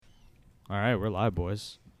All right, we're live,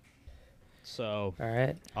 boys. So, All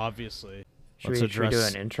right. obviously, Should we do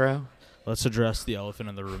an intro? Let's address the elephant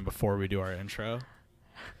in the room before we do our intro.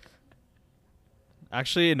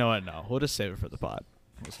 Actually, you know what? No, we'll just save it for the pod.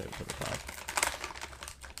 We'll save it for the pod.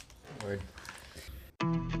 Word.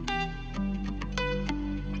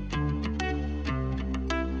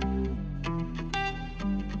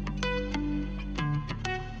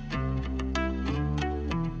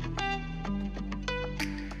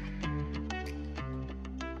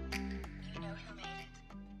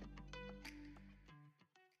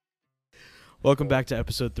 Welcome back to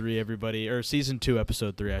episode 3, everybody, or season 2,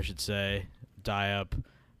 episode 3, I should say. Die up.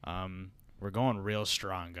 We're going real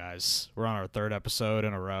strong, guys. We're on our 3rd episode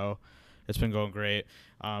in a row. It's been going great.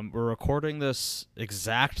 We're recording this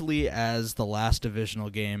exactly as the last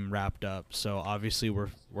divisional game wrapped up, so obviously we're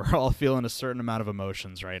all feeling a certain amount of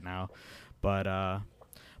emotions right now. But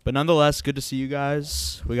nonetheless, good to see you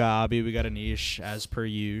guys. We got Abby, we got Anish, as per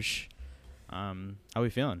usual. How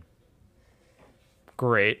we feeling?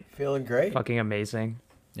 Great. Feeling great. Fucking amazing.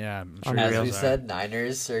 Yeah, I'm sure As you we guys are. said,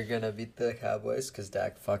 Niners are going to beat the Cowboys because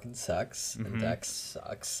Dak fucking sucks. Mhm. And Dak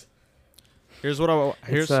sucks. Here's what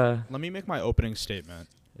let me make my opening statement.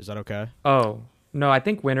 Is that okay? Oh, no, I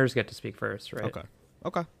think winners get to speak first, right?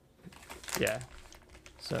 Okay. Yeah.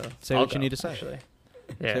 So Say I'll what you go, need to say. Actually.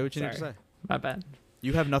 Yeah, Say what you need to sorry. say. My bad.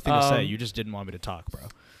 You have nothing to say. You just didn't want me to talk, bro.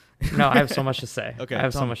 No, I have so much to say. Okay, I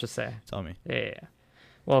have tell so me. much to say. Tell me. Yeah.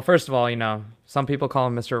 Well, first of all, some people call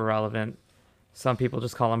him Mr. Irrelevant. Some people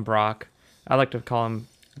just call him Brock. I like to call him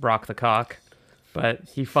Brock the Cock. But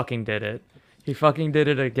he fucking did it. He fucking did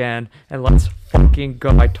it again. And let's fucking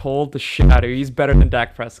go. I told the shit out of you. He's better than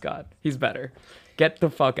Dak Prescott. He's better. Get the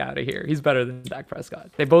fuck out of here. He's better than Dak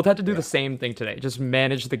Prescott. They both had to do the same thing today. Just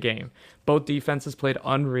manage the game. Both defenses played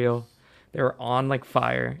unreal. They were on like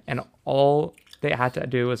fire. And all they had to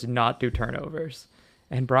do was not do turnovers.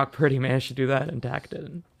 And Brock Purdy managed to do that, and Dak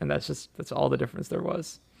didn't. And that's all the difference there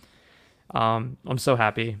was. I'm so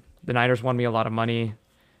happy. The Niners won me a lot of money.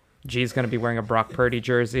 G's going to be wearing a Brock Purdy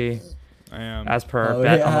jersey, I am. as per our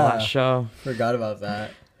bet on the last show. Forgot about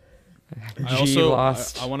that. G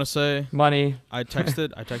lost I want to say money. I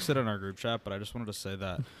texted in our group chat, but I just wanted to say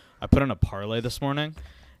that I put in a parlay this morning,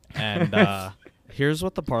 and here's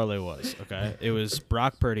what the parlay was. Okay, it was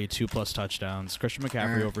Brock Purdy 2+ touchdowns, Christian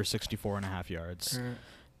McCaffrey over 64.5 yards,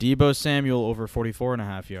 Deebo Samuel over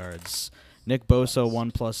 44.5 yards, Nick Bosa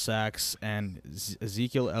 1+ sacks, and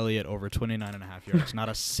Ezekiel Elliott over 29.5 yards. Not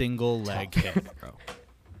a single leg hit, bro.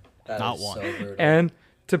 That Not is one. So brutal. And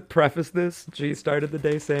to preface this, G started the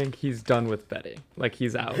day saying he's done with betting. Like,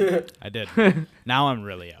 he's out. I did. Now I'm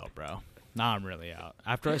really out, bro. Now I'm really out.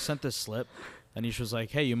 After I sent this slip, Anish was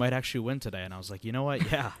like, hey, you might actually win today. And I was like, you know what?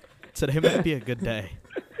 Yeah, today might be a good day.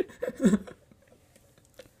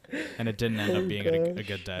 And it didn't end up being a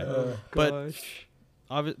good day. But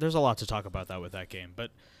there's a lot to talk about that with that game.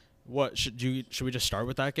 But what should we just start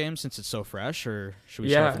with that game since it's so fresh, or should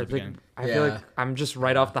we start from the beginning? I feel like I'm just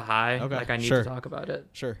right off the high. Okay, Like, I need sure. to talk about it.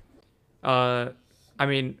 Sure. I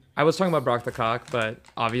mean, I was talking about Brock the Cock, but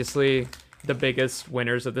obviously the biggest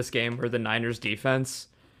winners of this game were the Niners defense,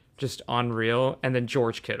 just unreal, and then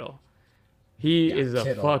George Kittle. He is a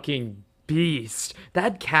Kittle. fucking beast.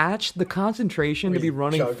 That catch, the concentration to be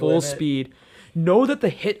running juggling full it. speed, know that the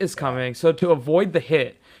hit is coming, so to avoid the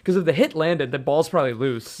hit, because if the hit landed, the ball's probably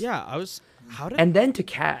loose. Yeah, And then to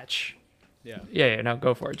catch. Yeah. Yeah, no,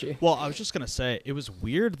 go for it, G. Well, I was just going to say, it was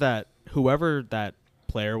weird that whoever that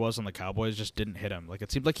player was on the Cowboys just didn't hit him. Like,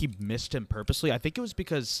 it seemed like he missed him purposely. I think it was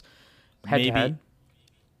because Head-to-head?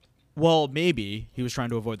 Well, maybe he was trying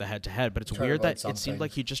to avoid the head-to-head, but it's Trying to weird avoid that it seemed something.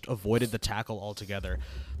 like he just avoided the tackle altogether.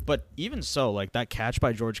 But even so, like, that catch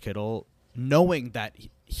by George Kittle, knowing that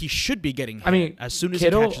he should be getting hit. I mean, as soon as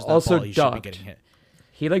Kittle he catches that also ball, he should be ducked. getting hit.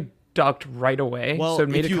 He, ducked right away, Well, so it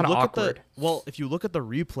made if it you kind of look awkward. if you look at the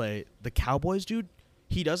replay, the Cowboys dude,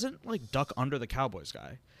 he doesn't duck under the Cowboys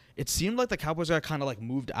guy. It seemed like the Cowboys guy kind of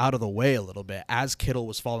moved out of the way a little bit as Kittle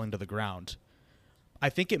was falling to the ground. I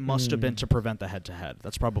think it must have been to prevent the head-to-head.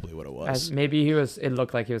 That's probably what it was. Maybe it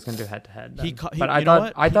looked like he was going to do head-to-head. But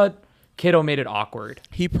I thought Kittle made it awkward.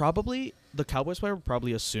 The Cowboys player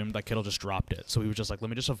probably assumed that Kittle just dropped it, so he was just like, let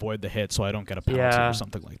me just avoid the hit so I don't get a penalty or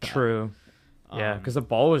something like that. True. Yeah, because the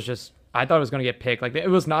ball was just, I thought it was going to get picked. It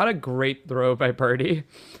was not a great throw by Purdy.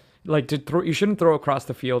 You shouldn't throw across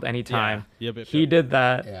the field anytime. Yeah. He did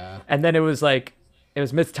that. Yeah. And then it was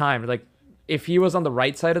mistimed. If he was on the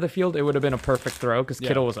right side of the field, it would have been a perfect throw because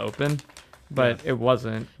Kittle was open. But it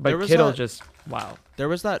wasn't. But Kittle wow. There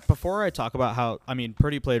was that, before I talk about how,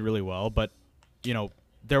 Purdy played really well, but,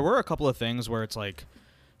 there were a couple of things where it's like,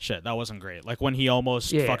 shit, that wasn't great. Like when he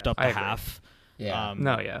almost fucked up the half.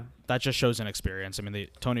 Yeah. That just shows inexperience. I mean,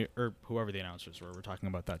 Tony or whoever the announcers were talking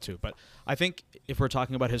about that too. But I think if we're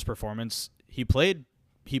talking about his performance, he played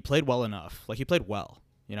well enough. Like he played well.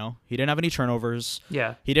 You know, he didn't have any turnovers.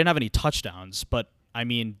 Yeah. He didn't have any touchdowns. But I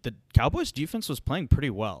mean, the Cowboys defense was playing pretty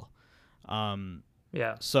well.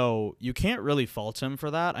 Yeah. So you can't really fault him for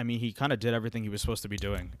that. I mean, he kind of did everything he was supposed to be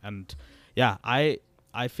doing. And yeah, I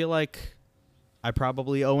feel like I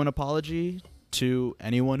probably owe an apology to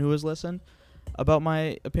anyone who has listened about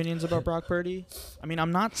my opinions about Brock Purdy. I mean,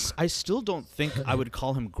 I still don't think I would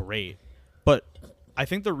call him great, but I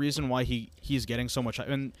think the reason why he's getting so much,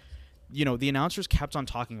 and you know, the announcers kept on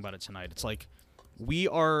talking about it tonight. It's like we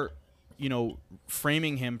are, you know,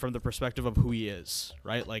 framing him from the perspective of who he is,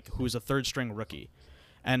 right? Like who's a third string rookie.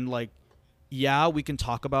 And like, yeah, we can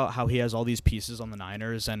talk about how he has all these pieces on the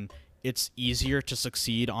Niners and it's easier to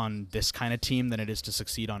succeed on this kind of team than it is to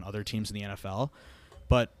succeed on other teams in the NFL.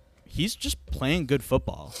 But he's just playing good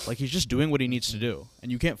football. Like he's just doing what he needs to do,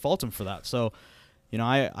 and you can't fault him for that. So, you know,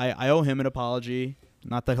 I owe him an apology.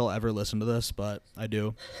 Not that he'll ever listen to this, but I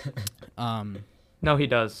do. No, he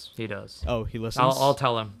does. He does. Oh, he listens? I'll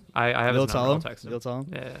tell him. I have his number. I'll text him. You'll tell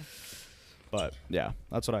him? Yeah. But, yeah,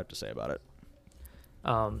 that's what I have to say about it.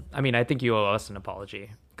 I mean, I think you owe us an apology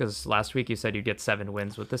because last week you said you'd get 7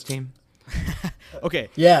 wins with this team. Okay.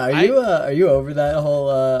 Yeah, are you over that whole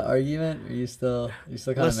argument? Are you still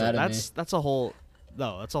kind of mad at me? That's a whole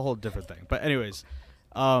different thing. But anyways,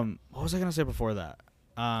 what was I gonna say before that?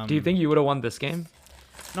 Do you think you would have won this game?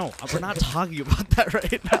 No, we're not talking about that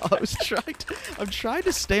right now. I'm trying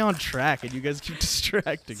to stay on track, and you guys keep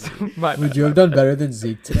distracting me. Would you have done better than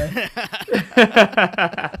Zeke today?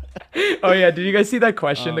 Oh yeah, did you guys see that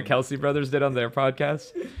question the Kelsey brothers did on their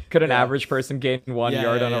podcast? Could an average person gain 1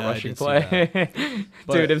 yard on a rushing play?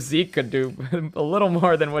 Dude, if Zeke could do a little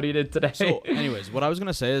more than what he did today. So, anyways, what I was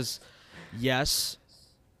gonna say is, yes,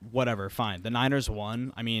 whatever, fine. The Niners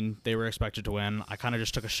won. I mean, they were expected to win. I kind of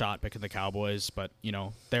just took a shot picking the Cowboys, but you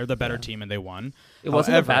know, they're the better team and they won. It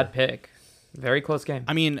wasn't a bad pick. Very close game.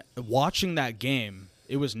 I mean, watching that game,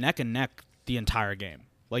 it was neck and neck the entire game.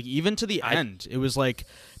 Like even to the end, it was like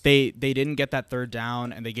they didn't get that third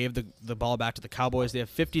down and they gave the ball back to the Cowboys. They have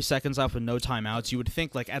 50 seconds left with no timeouts. You would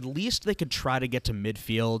think like at least they could try to get to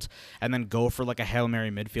midfield and then go for like a Hail Mary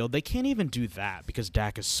midfield. They can't even do that because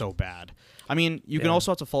Dak is so bad. I mean, you can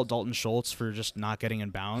also have to fault Dalton Schultz for just not getting in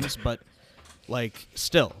bounds, but like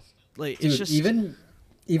still, like Dude, it's just even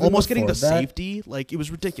almost getting the that, safety. Like it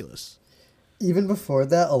was ridiculous. Even before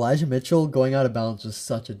that, Elijah Mitchell going out of bounds was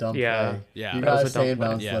such a dumb play. Yeah, you gotta stay in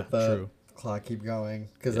bounds, yeah, let the clock keep going,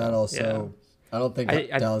 because that also, I don't think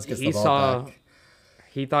Dallas gets the ball back.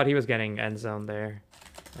 He thought he was getting end zone there,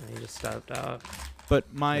 and he just stepped out.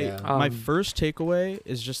 But my first takeaway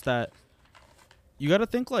is just that you got to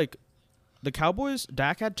think like the Cowboys.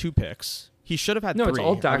 Dak had 2 picks. He should have had 3. It's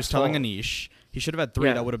all Dak's I was telling fault. Anish he should have had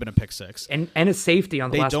 3. That would have been a pick 6. And a safety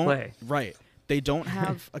on the last play. Right. They don't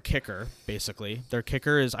have a kicker, basically. Their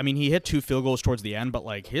kicker is, I mean, he hit 2 field goals towards the end, but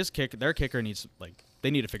like their kicker needs, like, they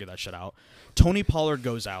need to figure that shit out. Tony Pollard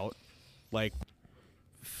goes out, like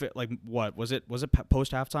what was it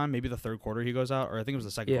post halftime? Maybe the third quarter he goes out, or I think it was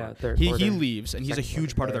the second quarter. Third quarter. He leaves, and he's a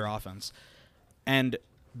huge part of their offense. And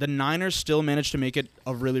the Niners still managed to make it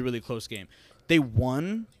a really, really close game. They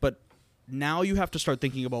won, but now you have to start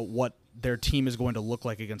thinking about what their team is going to look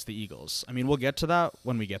like against the Eagles. I mean, we'll get to that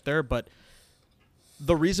when we get there, but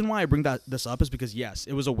the reason why I bring this up is because, yes,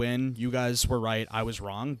 it was a win. You guys were right. I was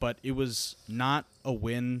wrong. But it was not a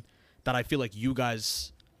win that I feel like you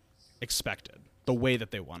guys expected, the way that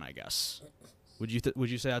they won, I guess. Would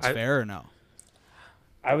you say that's fair or no?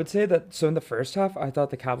 I would say that, so in the first half, I thought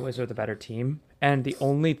the Cowboys were the better team. And the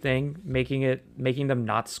only thing making them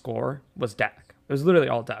not score was Dak. It was literally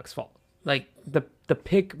all Dak's fault. Like, the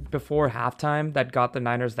pick before halftime that got the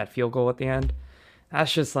Niners that field goal at the end,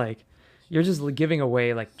 that's just like, you're just giving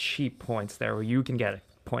away like cheap points there where you can get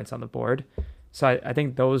points on the board. So I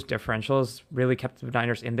think those differentials really kept the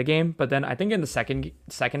Niners in the game. But then I think in the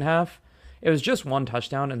second half, it was just 1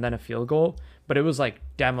 touchdown and then a field goal. But it was like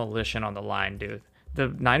demolition on the line, dude. The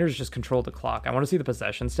Niners just controlled the clock. I want to see the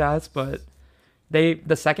possession stats, but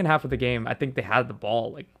the second half of the game, I think they had the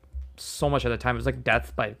ball like so much of the time. It was like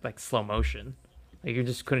death by like slow motion. Like you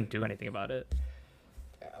just couldn't do anything about it.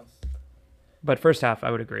 But first half,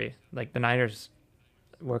 I would agree. Like, the Niners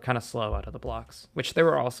were kind of slow out of the blocks, which they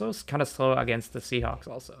were also kind of slow against the Seahawks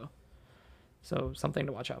also. So, something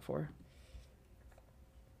to watch out for.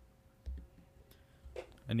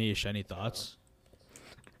 Anish, any thoughts?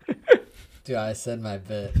 Dude, I said my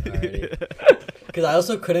bit already. Because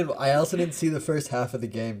I also didn't see the first half of the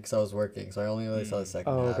game because I was working, so I only really saw the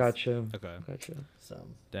second half. Oh, gotcha. Okay. Gotcha. So.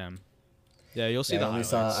 Damn. Yeah, you'll see the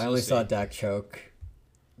highlights. I only saw Dak choke,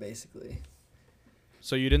 basically.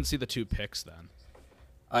 So you didn't see the 2 picks then?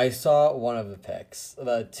 I saw one of the picks.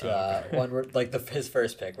 One where, like his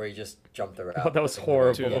first pick where he just jumped around. Oh, that was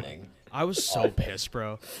horrible. I was so pissed,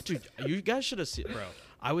 bro. Dude, you guys should have seen, bro.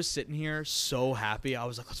 I was sitting here so happy. I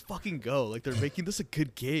was like, let's fucking go. Like, they're making this a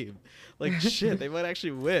good game. Like, shit, they might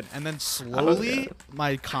actually win. And then slowly,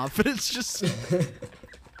 my confidence just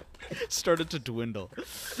started to dwindle.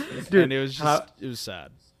 Dude, and it was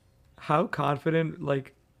sad. How confident,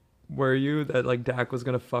 like, were you that, like, Dak was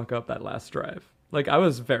going to fuck up that last drive? Like, I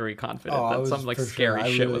was very confident that some, like,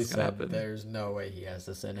 scary shit was going to happen. There's no way he has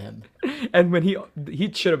this in him. And when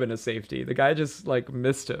he should have been a safety. The guy just, like,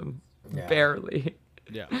 missed him. Yeah. Barely.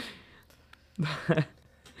 Yeah.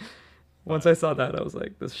 Once I saw that, I was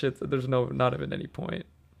like, this shit, there's not even any point.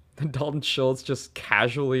 And Dalton Schultz just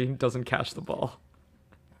casually doesn't catch the ball.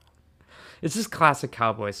 It's just classic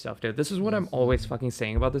Cowboy stuff, dude. This is what I'm always fucking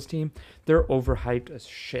saying about this team. They're overhyped as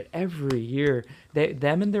shit every year.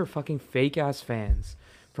 Them and their fucking fake ass fans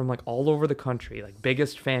from like all over the country, like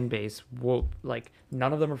biggest fan base. Like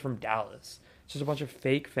none of them are from Dallas. It's just a bunch of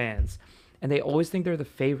fake fans, and they always think they're the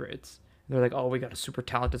favorites. And they're like, oh, we got a super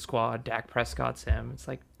talented squad. Dak Prescott's him. It's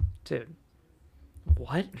like, dude,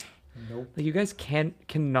 what? Nope. Like, you guys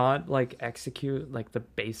cannot like execute like the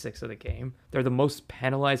basics of the game. They're the most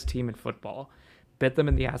penalized team in football. Bit them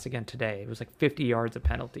in the ass again today. It was like 50 yards of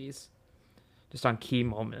penalties just on key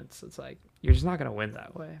moments. It's like, you're just not going to win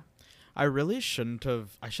that way. I really shouldn't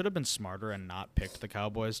have. I should have been smarter and not picked the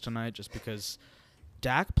Cowboys tonight, just because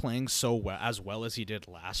Dak playing so well as he did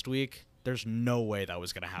last week, there's no way that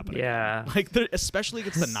was going to happen again. Like, especially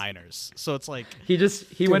against the Niners. So it's like he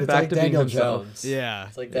went back to being himself. Jones. Yeah.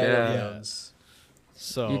 It's like Daniel Jones.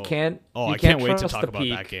 So you can't. Oh, you I can't wait to talk about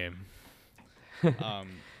that game.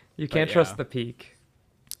 You can't trust the peak.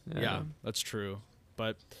 Yeah, that's true.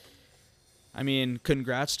 But I mean,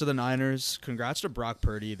 congrats to the Niners. Congrats to Brock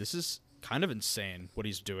Purdy. This is kind of insane what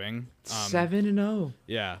he's doing. 7-0.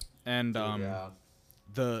 Yeah, and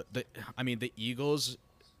the Eagles.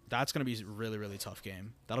 That's going to be a really, really tough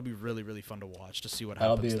game. That'll be really, really fun to watch to see what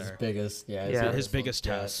happens there. His biggest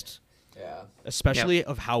test. Yeah. Especially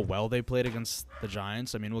of how well they played against the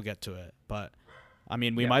Giants. I mean, we'll get to it. But, I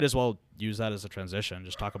mean, we might as well use that as a transition.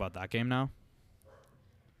 Just talk about that game now.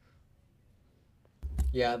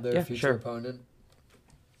 Yeah, their future opponent.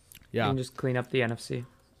 Yeah. You can just clean up the NFC.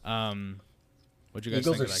 What'd you guys Eagles think of that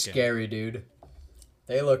game? Eagles are scary, dude.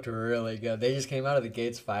 They looked really good. They just came out of the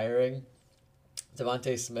gates firing.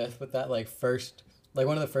 Devontae Smith with that one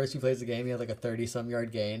of the first few plays of the game, he had like a 30-some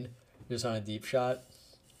yard gain just on a deep shot.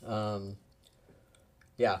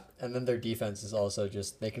 Yeah, and then their defense is also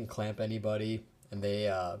just, they can clamp anybody, and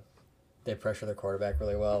they pressure their quarterback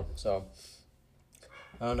really well. So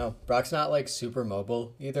I don't know. Brock's not like super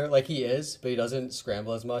mobile either. Like he is, but he doesn't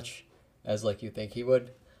scramble as much as like you think he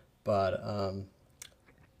would. But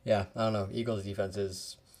yeah, I don't know. Eagles defense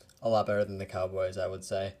is a lot better than the Cowboys, I would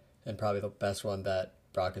say. And probably the best one that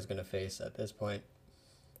Brock is going to face at this point.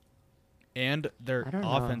 And their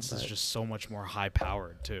offense is just so much more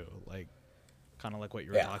high-powered, too. Like, kind of like what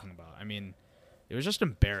you were talking about. I mean, it was just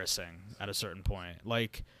embarrassing at a certain point.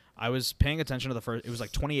 Like, I was paying attention to the first... It was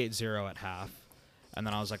like 28-0 at half. And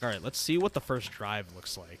then I was like, all right, let's see what the first drive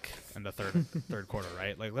looks like in the third quarter,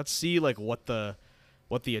 right? Like, let's see, like, what the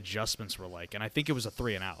adjustments were like. And I think it was a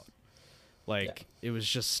 3-and-out. Like, it was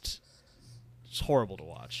just... It's horrible to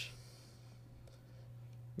watch.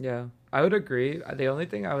 Yeah, I would agree. The only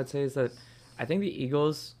thing I would say is that I think the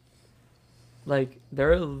Eagles, like,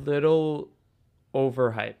 they're a little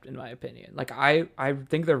overhyped in my opinion. Like, I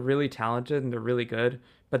think they're really talented and they're really good,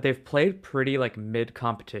 but they've played pretty like mid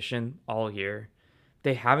competition all year.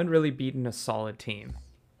 They haven't really beaten a solid team.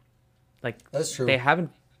 Like, that's true. They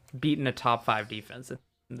haven't beaten a top 5 defense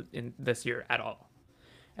in this year at all.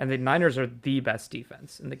 And the Niners are the best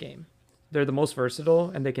defense in the game. They're the most versatile,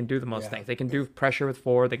 and they can do the most things. They can do pressure with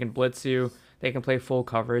 4. They can blitz you. They can play full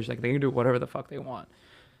coverage. Like, they can do whatever the fuck they want.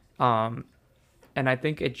 And I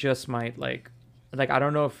think it just might, like I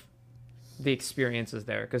don't know if the experience is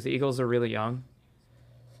there, because the Eagles are really young.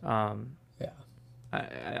 I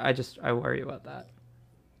worry about that.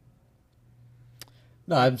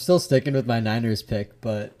 No, I'm still sticking with my Niners pick,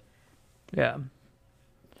 but... Yeah.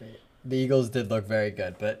 The Eagles did look very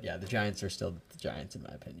good, but yeah, the Giants are still the Giants in my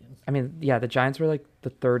opinion. I mean, yeah, the Giants were like the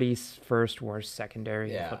 31st worst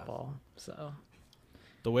secondary in football. So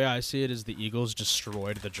the way I see it is the Eagles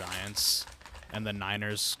destroyed the Giants, and the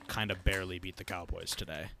Niners kind of barely beat the Cowboys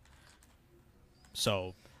today.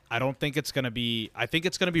 So I don't think it's gonna be. I think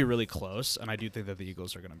it's gonna be really close, and I do think that the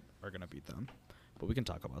Eagles are gonna beat them. But we can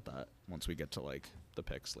talk about that once we get to like the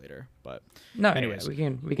picks later. But No, anyways, we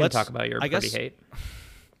can talk about your pretty hate.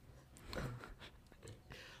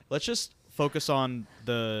 Let's just focus on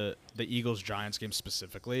the Eagles Giants game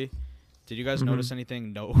specifically. Did you guys notice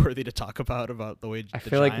anything noteworthy to talk about the way the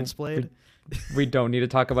Giants played? We don't need to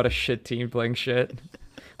talk about a shit team playing shit.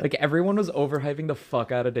 Like everyone was overhyping the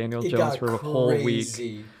fuck out of Daniel Jones for a whole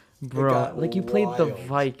week. Bro, like you played the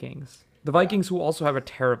Vikings. The Vikings who also have a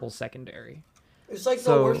terrible secondary. It's like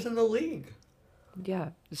the worst in the league. Yeah.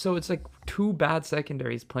 So it's like two bad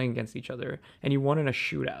secondaries playing against each other, and you won in a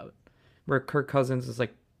shootout where Kirk Cousins is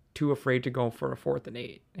like too afraid to go for a 4th and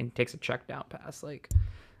 8 and takes a check down pass. Like,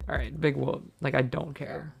 all right, big whoop. Like, I don't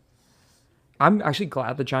care. I'm actually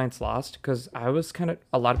glad the Giants lost because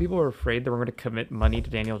a lot of people were afraid they were going to commit money to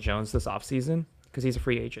Daniel Jones this offseason because he's a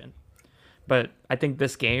free agent. But I think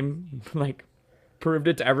this game, like, proved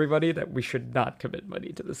it to everybody that we should not commit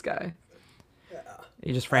money to this guy. Yeah.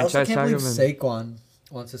 You just franchise tag him. I also can't believe Saquon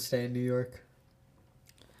wants to stay in New York.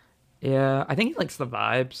 Yeah, I think he likes the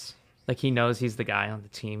vibes. Like, he knows he's the guy on the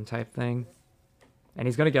team type thing. And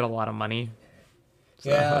he's going to get a lot of money. So.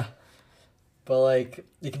 Yeah. But, like,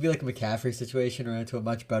 it could be like a McCaffrey situation or into a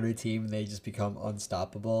much better team and they just become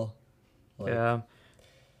unstoppable. Like, yeah.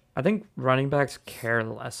 I think running backs care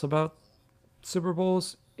less about Super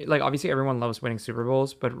Bowls. Like, obviously, everyone loves winning Super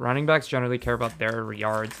Bowls, but running backs generally care about their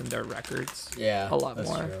yards and their records. Yeah, a lot that's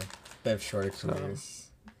more. True. They have shorter careers.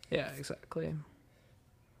 Yeah, exactly.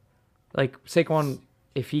 Like, Saquon,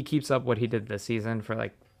 if he keeps up what he did this season for,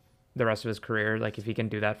 like, the rest of his career, like, if he can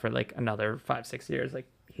do that for, like, another 5-6 years, like,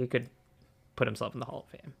 he could put himself in the Hall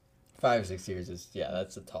of Fame. 5-6 years is,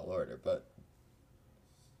 that's a tall order, but...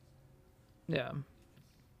 Yeah.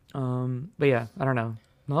 But yeah, I don't know.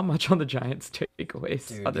 Not much on the Giants takeaways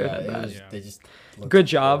than that. They just good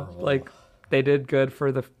job. Horrible. Like, they did good for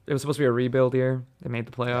it was supposed to be a rebuild year. They made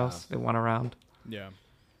the playoffs. They won a round. Yeah.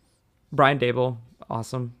 Brian Dable,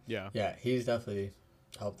 awesome. Yeah. Yeah, he's definitely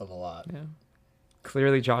helped them a lot. Yeah.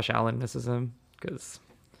 Clearly Josh Allen misses him because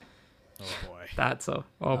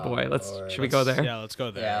oh boy. Should we go there? Yeah, let's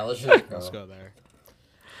go there. Yeah, let's just go. Let's go there.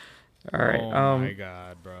 All right. Oh my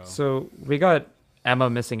god, bro. So we got Emma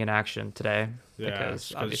missing in action today. Yeah,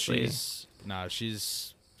 because obviously she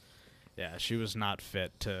was not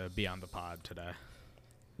fit to be on the pod today.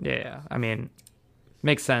 Yeah, I mean,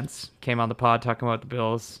 makes sense. Came on the pod talking about the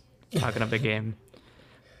Bills, talking a big game.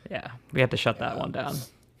 Yeah, we had to shut that one down.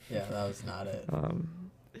 Yeah, that was not it.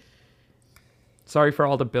 Sorry for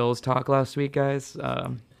all the Bills talk last week, guys.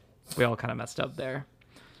 We all kind of messed up there.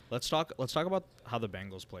 Let's talk about how the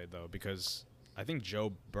Bengals played though, because I think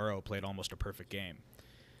Joe Burrow played almost a perfect game.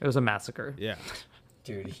 It was a massacre. Yeah.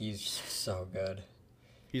 Dude, he's so good.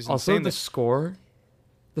 He's also the score.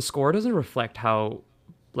 The score doesn't reflect how,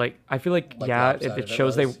 like, I feel like it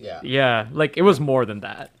shows like it was more than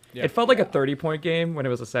that. Yeah. It felt like a 30-point game when it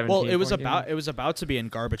was a 17. Well, it was about to be in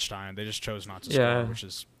garbage time. They just chose not to score, which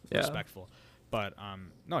is respectful. But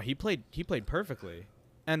no, he played perfectly,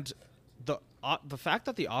 and the fact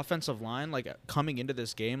that the offensive line, like coming into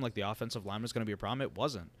this game, like the offensive line was going to be a problem, it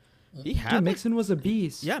wasn't. Mixon was a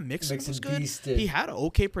beast. Yeah, Mixon was good. He had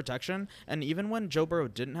okay protection, and even when Joe Burrow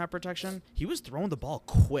didn't have protection, he was throwing the ball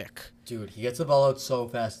quick. Dude, he gets the ball out so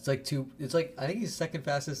fast. It's like I think he's second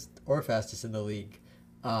fastest or fastest in the league.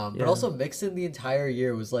 But also Mixon the entire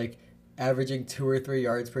year was like averaging 2 or 3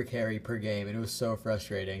 yards per carry per game, and it was so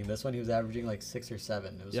frustrating. This one he was averaging like 6 or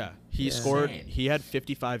 7. It was he scored. He had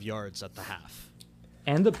 55 yards at the half.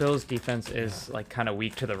 And the Bills' defense is like kind of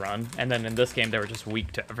weak to the run, and then in this game they were just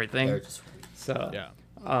weak to everything. They're just weak. So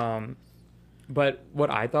but what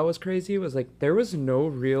I thought was crazy was like there was no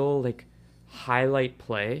real like highlight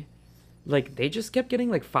play. Like they just kept getting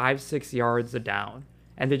like 5-6 yards a down,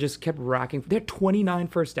 and they just kept racking. They had 29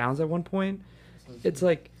 first downs at one point. It's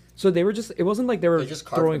like so they were just. It wasn't like they were just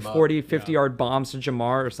throwing 40, 50-yard bombs to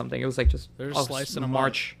Jamar or something. It was like just they're just slicing them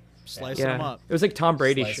up. Slicing them up. It was like Tom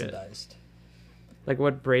Brady shit. Diced. Like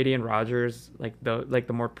what Brady and Rodgers, like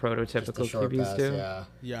the more prototypical QBs do.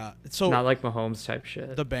 Yeah. So not like Mahomes type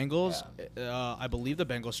shit. The Bengals, I believe the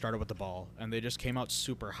Bengals started with the ball, and they just came out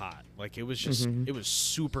super hot. Like it was just, it was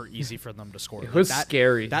super easy for them to score. It was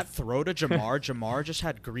scary. That throw to Jamar, Jamar just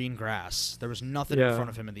had green grass. There was nothing in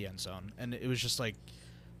front of him in the end zone, and it was just like,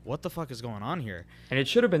 what the fuck is going on here? And it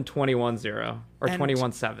should have been 21-0 or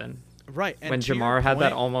 21-7. Right. And when Jamar had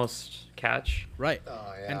that almost catch. Right.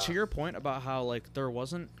 Oh, yeah. And to your point about how, like, there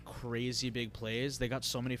wasn't crazy big plays, they got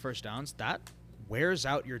so many first downs, that wears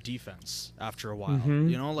out your defense after a while.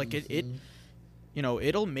 You know, like, it you know,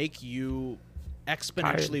 it'll make you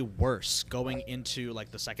exponentially worse going into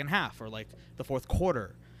like the second half or like the fourth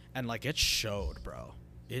quarter, and like it showed, bro.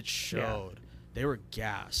 It showed. Yeah. They were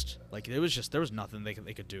gassed. Like there was nothing they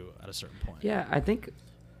could do at a certain point. Yeah, I think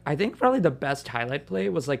probably the best highlight play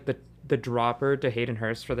was like the dropper to Hayden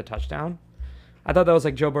Hurst for the touchdown. I thought that was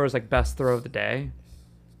like Joe Burrow's like best throw of the day,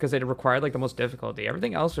 because it required like the most difficulty.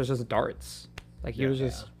 Everything else was just darts. Like he was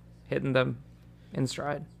just hitting them in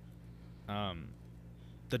stride.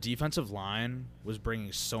 The defensive line was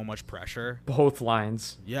bringing so much pressure. Both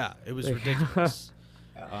lines. Yeah, it was ridiculous.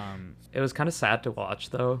 It was kind of sad to watch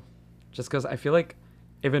though, just because I feel like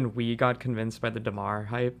even we got convinced by the DeMar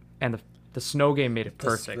hype, and the snow game made it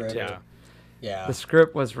perfect. Yeah. The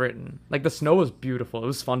script was written. Like the snow was beautiful. It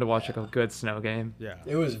was fun to watch like a good snow game. Yeah.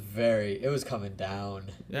 It was coming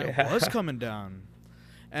down. Yeah, it was coming down.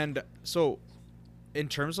 And so in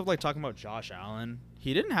terms of like talking about Josh Allen,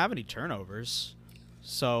 he didn't have any turnovers.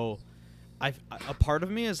 So a part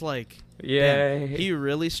of me is like, man, he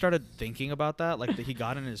really started thinking about that, like that he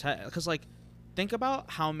got in his head, cuz like think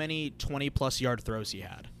about how many 20+ yard throws he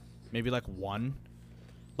had. Maybe like one.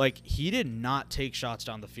 Like he did not take shots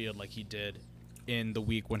down the field like he did in the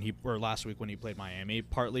week last week when he played Miami,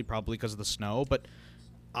 partly probably because of the snow, but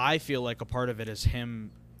I feel like a part of it is him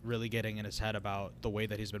really getting in his head about the way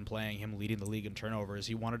that he's been playing, him leading the league in turnovers.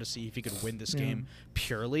 He wanted to see if he could win this game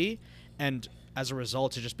purely, and as a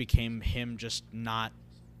result it just became him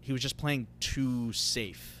he was just playing too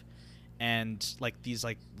safe, and like these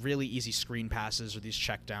like really easy screen passes or these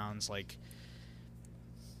checkdowns, like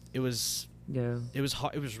it was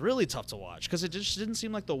really tough to watch because it just didn't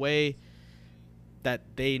seem like the way that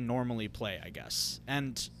they normally play, I guess.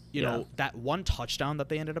 And you know, that one touchdown that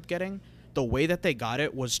they ended up getting, the way that they got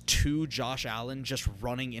it was to Josh Allen just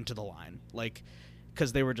running into the line, like,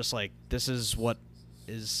 because they were just like, this is what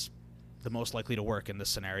is the most likely to work in this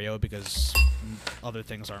scenario because other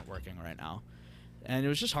things aren't working right now. And it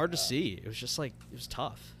was just hard to see. It was just like, it was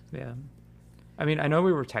tough. Yeah. I mean, I know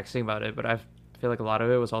we were texting about it, but I feel like a lot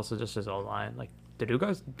of it was also just his own line. Like,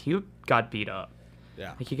 he got beat up.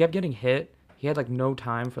 Yeah. Like, he kept getting hit. He had, like, no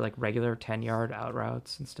time for, like, regular 10-yard out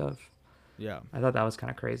routes and stuff. Yeah. I thought that was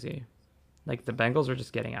kind of crazy. Like, the Bengals were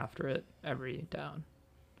just getting after it every down.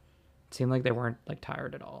 It seemed like they weren't, like,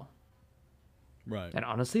 tired at all. Right. And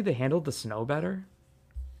honestly, they handled the snow better,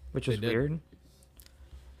 which was weird.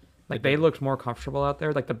 Like, they looked more comfortable out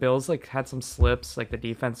there. Like, the Bills, like, had some slips. Like, the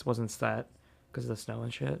defense wasn't set because of the snow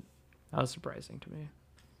and shit. That was surprising to me.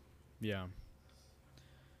 Yeah.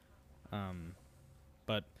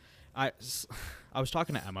 But I was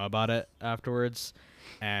talking to Emma about it afterwards,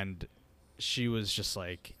 and she was just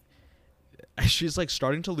like, she's like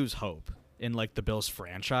starting to lose hope in like the Bills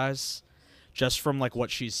franchise, just from like what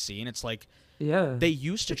she's seen. It's like, they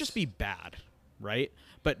used to just be bad, right?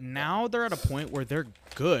 But now they're at a point where they're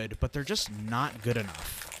good, but they're just not good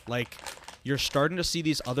enough. Like, you're starting to see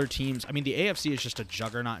these other teams. I mean, the AFC is just a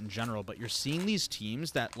juggernaut in general, but you're seeing these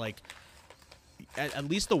teams that, like, at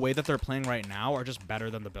least the way that they're playing right now are just better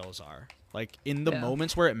than the Bills are. Like, in the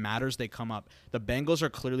moments where it matters, they come up. The Bengals are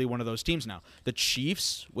clearly one of those teams now. The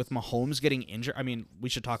Chiefs, with Mahomes getting injured, I mean, we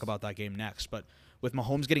should talk about that game next, but with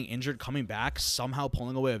Mahomes getting injured, coming back, somehow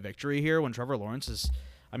pulling away a victory here when Trevor Lawrence is,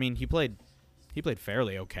 I mean, he played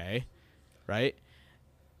fairly okay, right?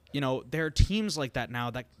 You know, there are teams like that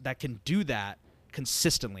now that can do that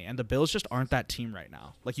consistently, and the Bills just aren't that team right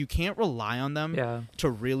now. Like, you can't rely on them to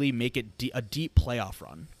really make it a deep playoff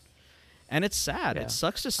run. And it's sad. It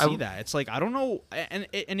sucks to see that. It's like, I don't know. And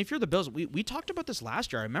if you're the Bills, we talked about this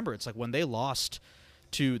last year. I remember it's like when they lost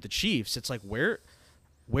to the Chiefs, it's like,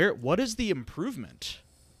 what is the improvement,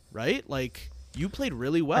 right? Like, you played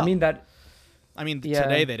really well. Today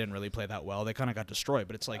they didn't really play that well. They kind of got destroyed.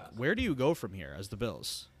 But it's like, where do you go from here as the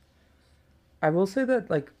Bills? I will say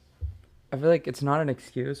that, like, I feel like it's not an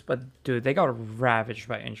excuse, but, dude, they got ravaged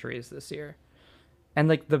by injuries this year. And,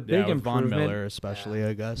 like, the big improvement, Von Miller especially,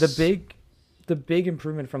 I guess. The big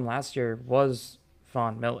improvement from last year was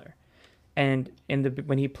Von Miller. And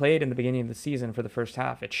when he played in the beginning of the season for the first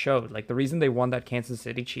half, it showed. Like, the reason they won that Kansas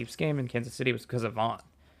City Chiefs game in Kansas City was because of Von.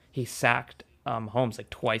 He sacked Holmes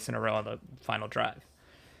like twice in a row on the final drive.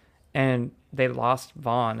 And they lost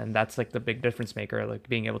Vaughn, and that's like the big difference maker, like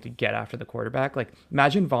being able to get after the quarterback. Like,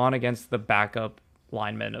 imagine Vaughn against the backup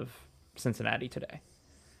lineman of Cincinnati today.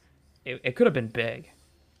 It could have been big.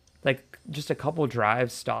 Like, just a couple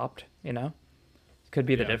drives stopped, you know? Could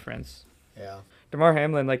be the difference. Yeah. DeMar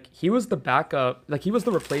Hamlin, like, he was the backup, like, he was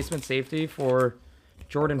the replacement safety for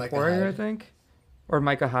Jordan Poyer, I think. Or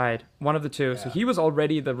Micah Hyde, one of the two. Yeah. So he was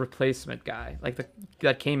already the replacement guy, like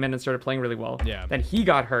that came in and started playing really well. Yeah. Then he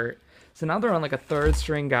got hurt. So now they're on like a third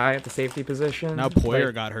string guy at the safety position. Now Poyer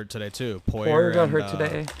Like, got hurt today too. Poyer got and, hurt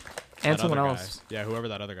today, and that someone other else. guy. Yeah, whoever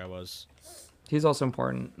that other guy was. He's also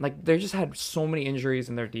important. Like they just had so many injuries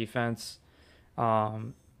in their defense.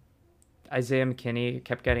 Isaiah McKinney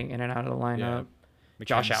kept getting in and out of the lineup.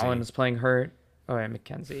 Josh McKenzie. Allen is playing hurt. Oh yeah,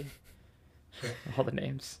 McKenzie. All the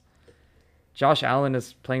names. Josh Allen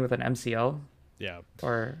is playing with an MCL Yeah.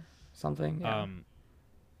 or something. Yeah.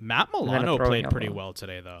 Matt then a Milano throwing played pretty elbow. well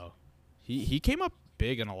today though. He came up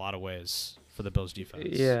big in a lot of ways for the Bills defense.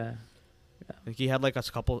 Yeah. I think he had like a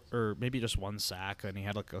couple, or maybe just one sack, and he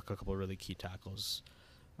had like a couple really key tackles.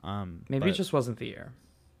 Maybe it just wasn't the year.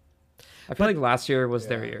 I feel like last year was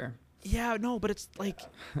their year. Yeah, no, but it's like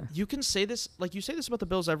you can say this, like you say this about the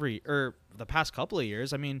Bills the past couple of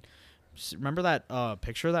years. I mean, remember that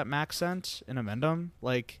picture that Max sent in Amendum?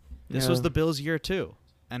 Like this was Yeah. the Bills' year too,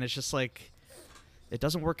 and it's just like it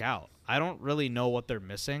doesn't work out. I don't really know what they're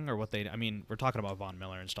missing or what they. I mean, we're talking about Von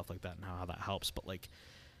Miller and stuff like that and how that helps, but like,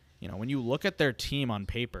 you know, when you look at their team on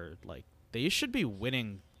paper, like they should be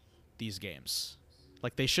winning these games.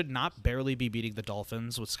 Like they should not barely be beating the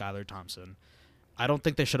Dolphins with Skylar Thompson. I don't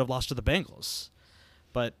think they should have lost to the Bengals,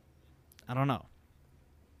 but I don't know.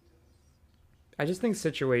 I just think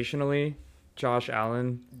situationally, Josh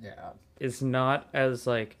Allen is not as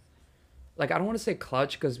like I don't want to say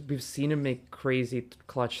clutch because we've seen him make crazy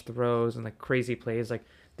clutch throws and like crazy plays. Like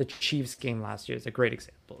the Chiefs game last year is a great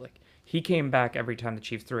example. Like he came back every time the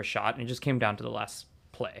Chiefs threw a shot and it just came down to the last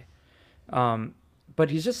play. But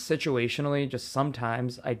he's just situationally, just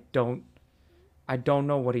sometimes I don't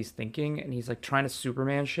know what he's thinking, and he's like trying to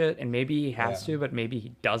Superman shit, and maybe he has to, but maybe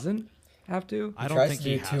he doesn't have to. I don't tries think to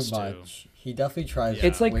he do has too to. much. He definitely tries Yeah.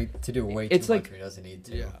 It's like- to do way it's too like- much when he doesn't need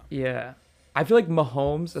to. Yeah. I feel like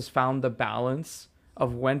Mahomes has found the balance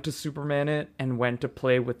of when to Superman it and when to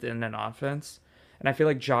play within an offense. And I feel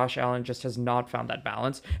like Josh Allen just has not found that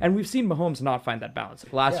balance. And we've seen Mahomes not find that balance.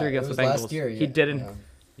 Last year it against was the Bengals, last year, he didn't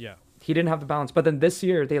Yeah. he didn't have the balance. But then this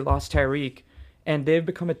year they lost Tyreek, and they've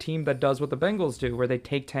become a team that does what the Bengals do, where they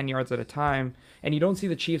take 10 yards at a time, and you don't see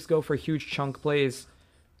the Chiefs go for huge chunk plays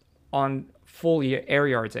on full air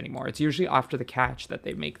yards anymore. It's usually after the catch that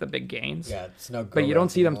they make the big gains. Yeah, it's no. But you don't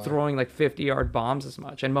see them anymore. throwing like 50-yard bombs as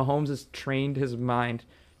much. And Mahomes has trained his mind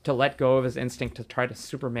to let go of his instinct to try to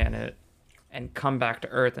Superman it and come back to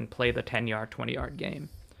earth and play the 10-yard, 20-yard game.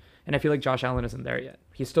 And I feel like Josh Allen isn't there yet.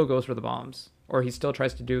 He still goes for the bombs, or he still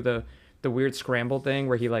tries to do the weird scramble thing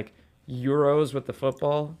where he like Euros with the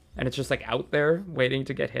football and it's just like out there waiting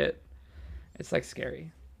to get hit. It's like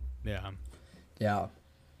scary. Yeah. Yeah.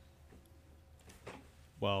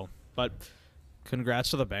 Well, but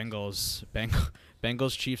congrats to the Bengals.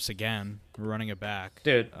 Bengals Chiefs again. We're running it back.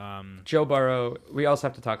 Dude, Joe Burrow, we also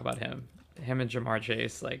have to talk about him. Him and Jamar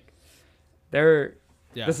Chase, like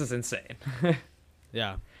this is insane.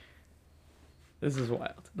 Yeah. This is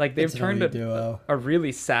wild. Like they've It's an turned elite duo. a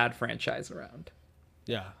really sad franchise around.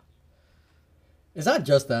 Yeah. It's not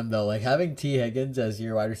just them though. Like having T Higgins as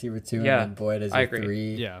your wide receiver 2 Yeah, and then Boyd as I your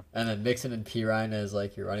agree. 3. Yeah. And then Mixon and P Ryan as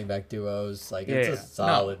like your running back duos. Like Yeah, it's yeah. a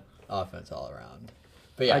solid offense all around.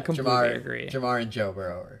 But I yeah, completely agree. Jamar and Joe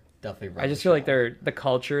Burrow are definitely. I just feel like they're the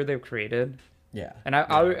culture they've created, Yeah. and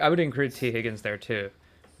I would include T Higgins there too,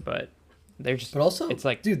 but they're just. But also, it's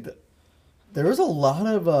like dude, there was a lot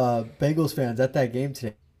of Bengals fans at that game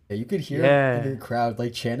today. You could hear in the crowd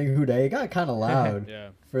like chanting "Houday." It got kind of loud Yeah.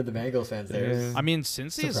 for the Bengals fans there. Yeah. I mean,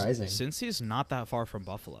 Cincy's Surprising. not that far from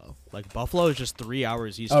Buffalo. Like Buffalo is just 3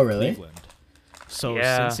 hours east Oh, of really? Cleveland. So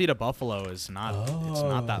Yeah. Cincy to Buffalo is not it's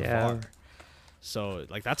not that Yeah. far. So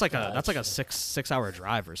like that's like a six hour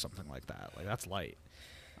drive or something like that. Like that's light.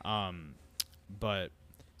 But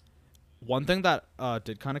one thing that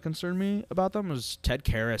did kind of concern me about them was Ted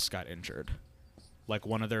Karras got injured. Like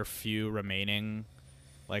one of their few remaining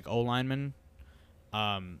like O linemen.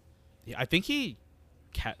 I think he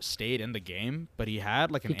stayed in the game, but he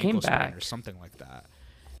had like an He came ankle sprain back. or something like that.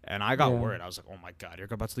 And I got worried. I was like, "Oh my god, you're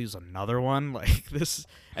about to lose another one like this."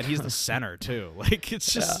 And he's the center too. Like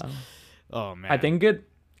it's just, oh man. I think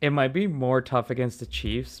it might be more tough against the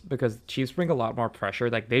Chiefs because the Chiefs bring a lot more pressure.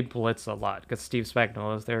 Like they blitz a lot because Steve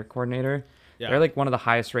Spagnuolo is their coordinator. Yeah. They're like one of the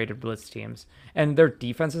highest rated blitz teams, and their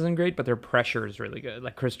defense isn't great, but their pressure is really good.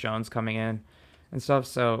 Like Chris Jones coming in and stuff.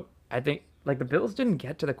 So I think like the Bills didn't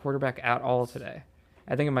get to the quarterback at all today.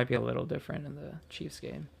 I think it might be a little different in the Chiefs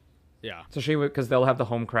game. Yeah. Especially because they'll have the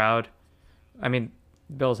home crowd. I mean,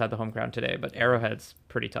 Bills had the home crowd today, but Arrowhead's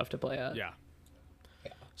pretty tough to play at. Yeah.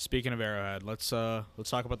 Speaking of Arrowhead, let's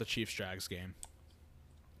talk about the Chiefs Jags game.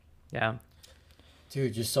 Yeah.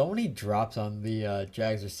 Dude, just so many drops on the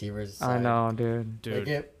Jags receivers. I side. know, dude. Dude,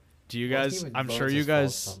 Like Do you Both guys? team I'm bones sure you his fault at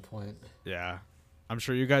guys. some point. Yeah, I'm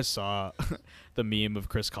sure you guys saw the meme of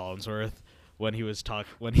Chris Collinsworth when he was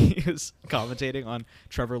commentating on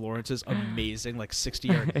Trevor Lawrence's amazing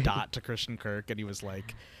 60-yard dot to Christian Kirk, and he was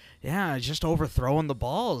like, "Yeah, just overthrowing the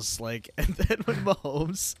balls." And then when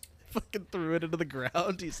Mahomes fucking threw it into the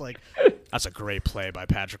ground, he's like, "That's a great play by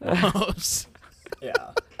Patrick Mahomes."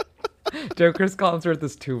 Yeah. Dude, Chris Collinsworth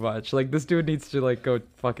is too much. This dude needs to go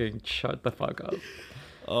fucking shut the fuck up.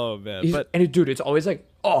 Oh man, Dude, it's always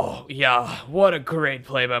oh yeah, what a great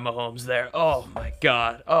play by Mahomes there. Oh my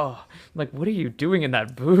god. Oh, what are you doing in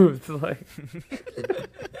that booth?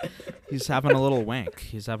 he's having a little wank.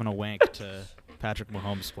 He's having a wank to Patrick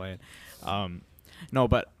Mahomes playing. No,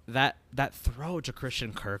 but that throw to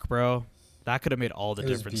Christian Kirk, bro, that could have made all the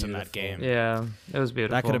difference in that game. Yeah, it was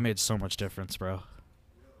beautiful. That could have made so much difference, bro.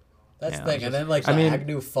 That's the thing. And then the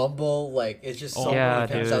Agnew fumble, it's just so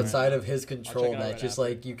many things outside of his control that just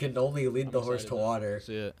you can only lead the horse to water.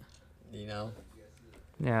 See it. You know?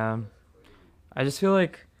 Yeah. I just feel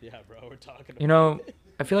like yeah, bro, we're talking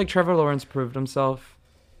I feel like Trevor Lawrence proved himself.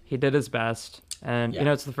 He did his best. And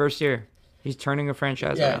it's the first year. He's turning a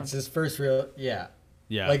franchise around. Yeah, it's his first real Yeah.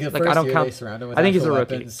 The first year they surround him with I think he's a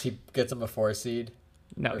weapons, rookie. he gets him a 4 seed.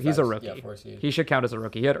 No, he's a rookie. Yeah, 4 seed. He should count as a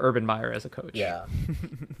rookie. He had Urban Meyer as a coach. Yeah.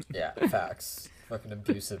 Yeah, facts. Fucking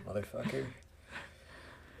abusive motherfucker.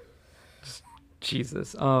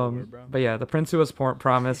 Jesus. But yeah, the prince who was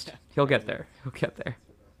promised, he'll get there. He'll get there.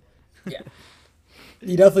 Yeah.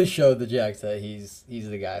 He definitely showed the Jags that he's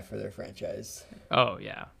the guy for their franchise. Oh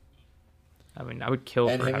yeah. I mean, I would kill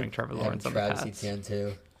for having Trevor Lawrence on the Pats. Travis Etienne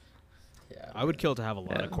too. Yeah. I would kill to have a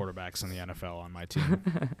lot of quarterbacks in the NFL on my team.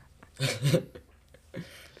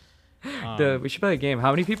 We should play a game.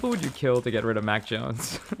 How many people would you kill to get rid of Mac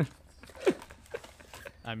Jones?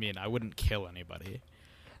 I mean, I wouldn't kill anybody,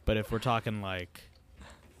 but if we're talking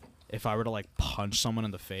if I were to punch someone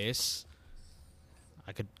in the face,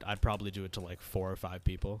 I'd probably do it to 4 or 5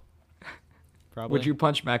 people. Probably. Would you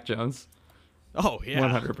punch Mac Jones? Oh yeah,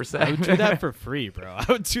 100%. I would do that for free, bro. I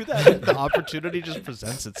would do that if the opportunity just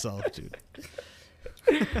presents itself, dude.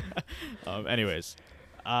 Anyways,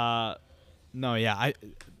 no, yeah,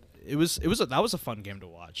 that was a fun game to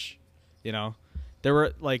watch. There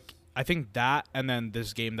were I think that and then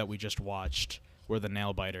this game that we just watched were the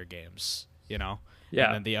nail biter games. Yeah.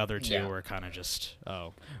 And then the other two were kind of just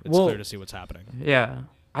clear to see what's happening. Yeah.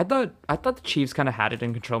 I thought the Chiefs kind of had it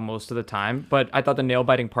in control most of the time, but I thought the nail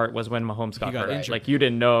biting part was when Mahomes got hurt. Injured. You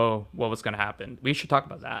didn't know what was going to happen. We should talk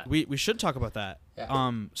about that. We should talk about that.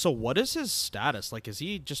 Yeah. So what is his status? Is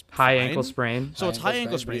he just high fine? ankle sprain? So it's high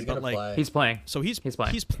ankle sprain, but he's playing. So he's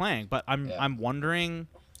playing. He's playing, but I'm wondering.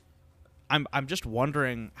 I'm just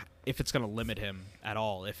wondering if it's going to limit him at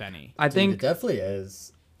all, if any. I think it definitely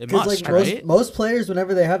is. It must, right? Most players,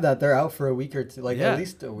 whenever they have that, they're out for a week or two, at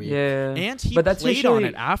least a week. Yeah. And he but that's played usually on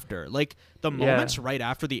it after. The moments right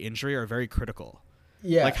after the injury are very critical.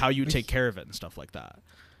 Yeah. How you take care of it and stuff like that.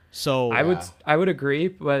 So I would agree,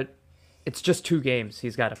 but it's just 2 games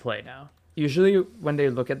he's got to play now. Usually when they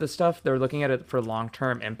look at this stuff, they're looking at it for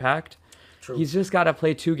long-term impact. True. He's just got to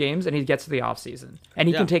play 2 games, and he gets to the offseason. And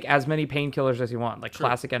he can take as many painkillers as he wants,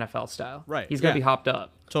 classic NFL style. Right. He's going to be hopped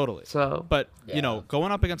up. Totally. So, but,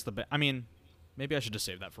 going up against maybe I should just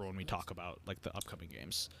save that for when we talk about, the upcoming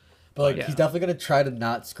games. But, he's definitely going to try to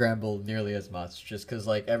not scramble nearly as much, just because,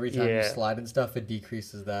 every time you slide and stuff, it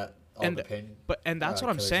decreases the pain. And that's what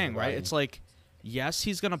I'm saying, right? It's yes,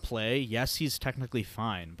 he's going to play. Yes, he's technically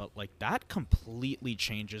fine. But, that completely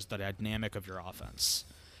changes the dynamic of your offense.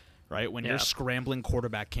 Right? When your scrambling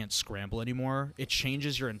quarterback can't scramble anymore, it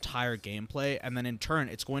changes your entire gameplay, and then in turn,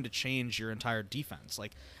 it's going to change your entire defense.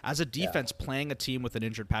 As a defense, playing a team with an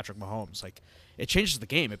injured Patrick Mahomes, it changes the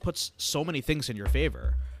game. It puts so many things in your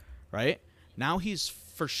favor, right? Now he's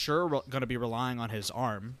for sure going to be relying on his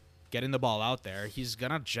arm, getting the ball out there. He's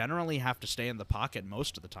going to generally have to stay in the pocket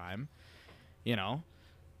most of the time.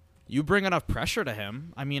 You bring enough pressure to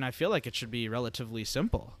him, I feel like it should be relatively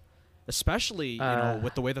simple. Especially,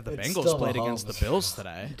 with the way that the Bengals played against the Bills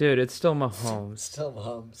today. Dude, it's still Mahomes. Still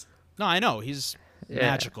Mahomes. No, I know. He's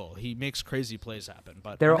magical. He makes crazy plays happen.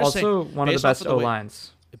 But they're also one of the best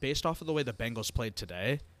O-lines. Based off of the way the Bengals played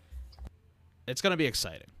today, it's going to be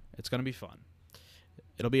exciting. It's going to be fun.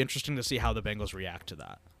 It'll be interesting to see how the Bengals react to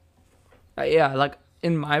that.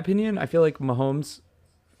 In my opinion, I feel like Mahomes,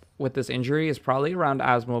 with this injury, is probably around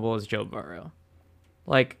as mobile as Joe Burrow.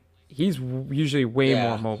 He's usually way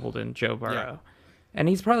more mobile than Joe Burrow. Yeah. And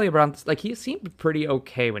he's probably around, he seemed pretty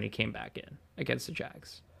okay when he came back in against the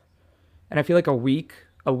Jags. And I feel like a week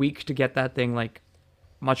to get that thing,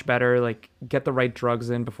 much better, get the right drugs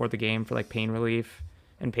in before the game for, pain relief,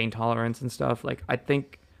 and pain tolerance and stuff. Like I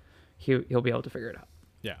think he'll be able to figure it out.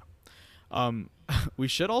 Yeah. We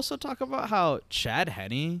should also talk about how Chad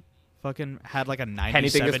Henne fucking had like a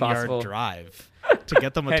 97-yard drive to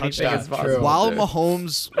get them a touchdown while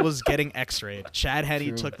Mahomes was getting X-rayed. Chad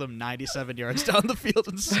Henne took them 97 yards down the field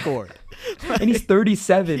and scored. And he's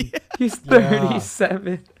 37. Yeah. He's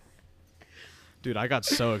 37. Dude, I got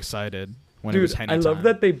so excited when it was Henne I love time.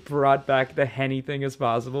 that they brought back the Henne thing is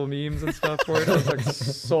possible memes and stuff for it. I was like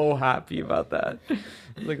so happy about that.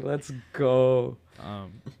 Like, let's go.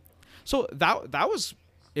 So that was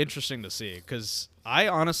interesting to see because I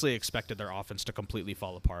honestly expected their offense to completely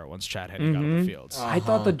fall apart once Chad Henne got on the field. I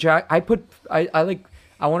thought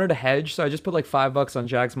I wanted to hedge, so I just put like $5 on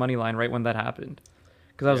Jags money line right when that happened.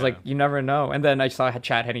 Because I was like, you never know. And then I saw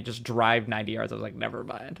Chad Henne just drive 90 yards. I was like, never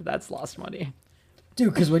mind. That's lost money.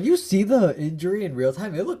 Dude, because when you see the injury in real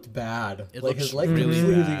time, it looked bad. Like his leg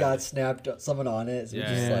completely got snapped. Someone on it. So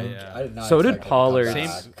I did not. So did Pollard.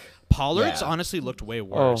 Pollard's honestly looked way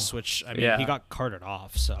worse, which I mean he got carted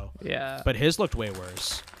off. So but his looked way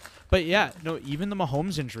worse. But even the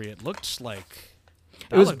Mahomes injury, it looked like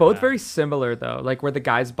it was both very similar though. Like where the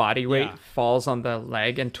guy's body weight falls on the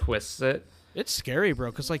leg and twists it. It's scary, bro,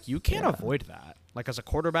 because like you can't avoid that. Like as a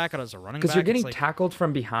quarterback and as a running back, because you're getting tackled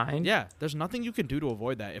from behind. Yeah, there's nothing you can do to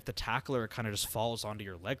avoid that if the tackler kind of just falls onto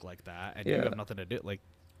your leg like that, and you have nothing to do. Like,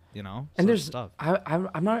 you know. And there's stuff.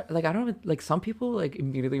 I'm not like I don't like some people like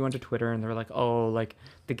immediately went to Twitter and they're like, oh, like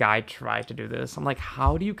the guy tried to do this. I'm like,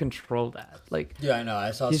 how do you control that? Like, yeah, I know.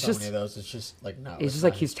 I saw so many of those. It's just like no. It's just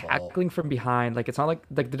like he's tackling from behind. Like it's not like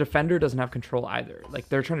the defender doesn't have control either. Like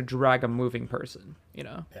they're trying to drag a moving person. You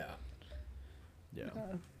know. Yeah.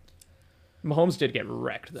 Mahomes did get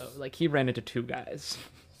wrecked though. Like he ran into two guys.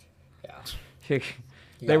 Yeah.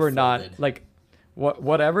 They were not like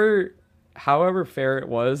whatever, however fair it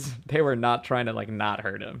was, they were not trying to like not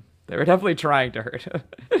hurt him. They were definitely trying to hurt him.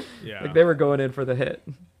 Yeah. Like they were going in for the hit.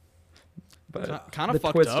 But kind of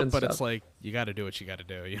fucked up, but it's like you got to do what you got to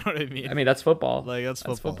do. You know what I mean? I mean, that's football. Like that's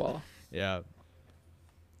football. Yeah.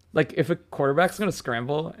 Like if a quarterback's gonna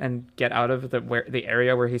scramble and get out of the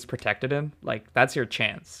area where he's protected in, like that's your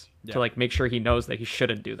chance to like make sure he knows that he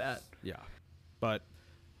shouldn't do that. Yeah, but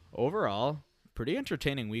overall, pretty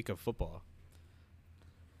entertaining week of football.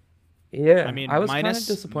 Yeah, I mean, I was kind of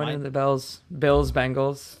disappointed in the Bills,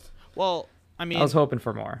 Bengals. Well, I mean, I was hoping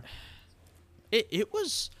for more. It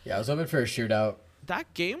was. Yeah, I was hoping for a shootout.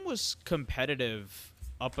 That game was competitive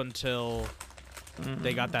up until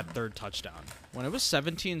they got that third touchdown. When it was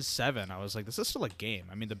 17-7, I was like, this is still a game.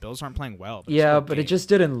 I mean, the Bills aren't playing well. But it just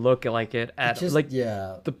didn't look like it at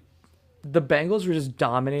the Bengals were just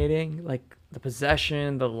dominating, like the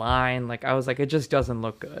possession, the line. Like I was like, it just doesn't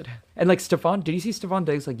look good. And like did you see Stephon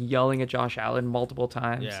Diggs like yelling at Josh Allen multiple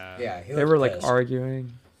times? Yeah. They were like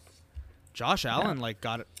arguing. Josh Allen like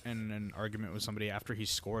got in an argument with somebody after he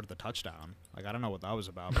scored the touchdown. Like I don't know what that was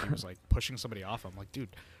about, but he was like pushing somebody off. I'm like,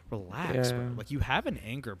 dude, relax, bro. Like you have an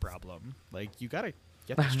anger problem. Like you gotta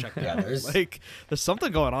get this checked out. There's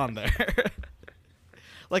something going on there.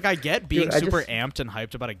 Like I get being super amped and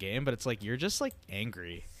hyped about a game, but it's like you're just like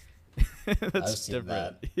angry. That's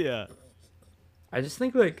different. Yeah. I just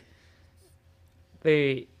think like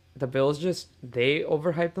the Bills they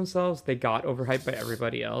overhyped themselves. They got overhyped by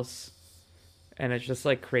everybody else. And it just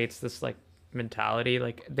like creates this like mentality.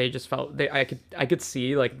 Like they just felt I could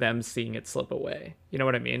see like them seeing it slip away. You know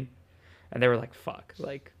what I mean? And they were like, fuck,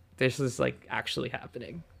 like this is like actually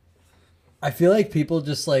happening. I feel like people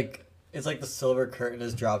just like, it's like the silver curtain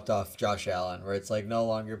has dropped off Josh Allen, where it's like no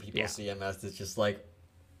longer people see him as this just like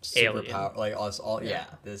superpower, like us all. Yeah.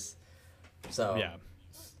 This. So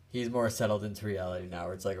he's more settled into reality now,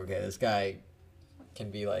 where it's like, okay, this guy can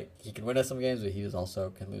be like, he can win us some games, but he also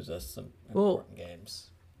can lose us some important games.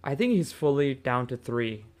 I think he's fully down to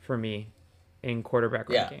 3 for me in quarterback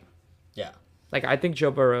ranking. Yeah. Like I think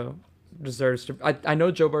Joe Burrow deserves to. I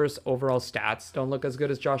know Joe Burrow's overall stats don't look as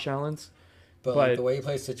good as Josh Allen's. But like the way he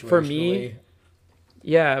plays situationally.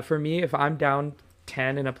 For me, if I'm down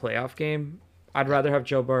 10 in a playoff game, I'd rather have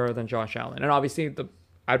Joe Burrow than Josh Allen. And obviously,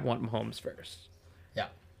 I'd want Mahomes first. Yeah.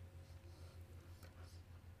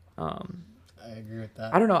 I agree with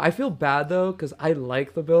that. I don't know. I feel bad, though, because I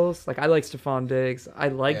like the Bills. Like, I like Stephon Diggs. I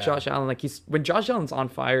like Josh Allen. Like, when Josh Allen's on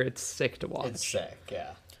fire, it's sick to watch. It's sick,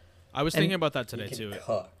 yeah. I was thinking about that today, too.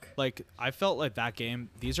 Cook. Like, I felt like that game,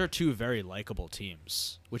 these are two very likable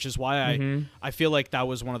teams, which is why I feel like that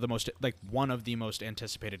was one of the most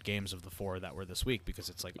anticipated games of the 4 that were this week, because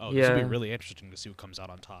it's like, this will be really interesting to see who comes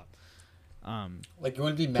out on top. Like, you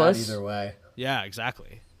wouldn't be mad either way. Yeah,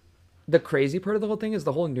 exactly. The crazy part of the whole thing is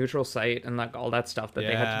the whole neutral site and like all that stuff that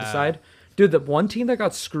they had to decide. Dude, the one team that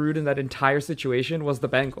got screwed in that entire situation was the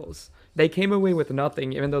Bengals. They came away with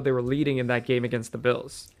nothing, even though they were leading in that game against the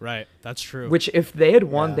Bills. Right, that's true. Which, if they had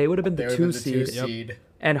won, Yeah. they would have been the They two would've been the seed seed.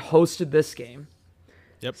 and hosted this game.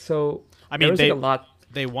 Yep. So I there mean, was they like a lot.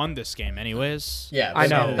 they won this game anyways. Yeah, I at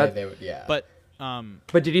the know, end of the that- day, they would, yeah. But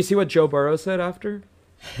But did you see what Joe Burrow said after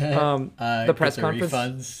the press get conference?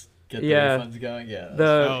 Refunds, get Yeah. the refunds going. Yeah.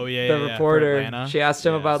 The Oh, yeah, the yeah, for reporter, Atlanta? she asked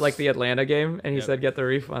him Yeah. about like the Atlanta game, and he Yep. said, "Get the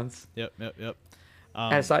refunds." Yep.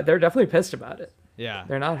 And so they're definitely pissed about it. Yeah.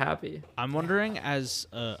 They're not happy. I'm wondering, as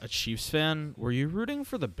a Chiefs fan, were you rooting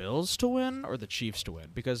for the Bills to win or the Chiefs to win?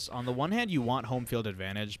 Because on the one hand, you want home field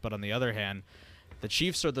advantage, but on the other hand, the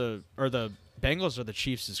Chiefs are the Bengals are the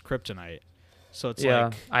Chiefs' kryptonite. So it's Yeah,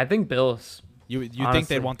 like I think Bills. you think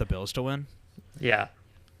honestly. they'd want the Bills to win? Yeah,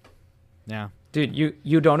 Yeah. dude,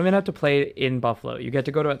 you don't even have to play in Buffalo. You get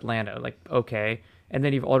to go to Atlanta. Like, okay, and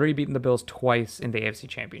then you've already beaten the Bills twice in the AFC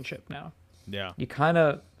Championship. Now Yeah. you kind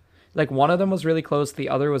of like one of them was really close. The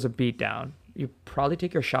other was a beatdown. You probably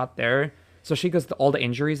take your shot there, especially because all the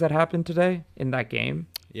injuries that happened today in that game.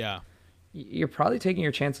 Yeah. You're probably taking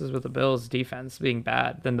your chances with the Bills' defense being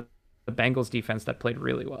bad than the Bengals' defense that played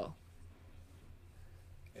really well.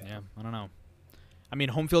 Yeah. I don't know. I mean,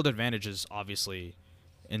 home field advantage is obviously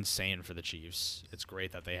insane for the Chiefs. It's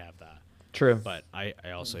great that they have that. True. But I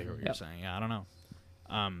also hear what you're Yep. saying. Yeah, I don't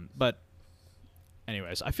know. But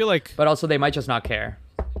anyways, I feel like But also, they might just not care.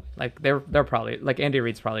 Like they're probably like Andy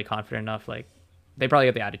Reid's probably confident enough. Like they probably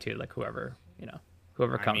get the attitude like whoever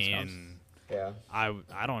I comes. mean, Yeah.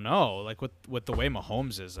 I don't know. Like with the way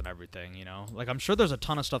Mahomes is and everything, like I'm sure there's a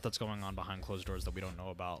ton of stuff that's going on behind closed doors that we don't know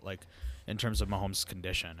about, like in terms of Mahomes'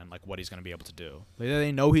 condition and like what he's going to be able to do.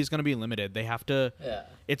 They know he's going to be limited. They have to. Yeah.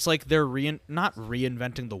 It's like they're not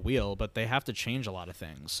reinventing the wheel, but they have to change a lot of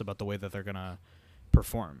things about the way that they're going to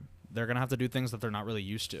perform. They're going to have to do things that they're not really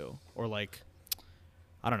used to, or like,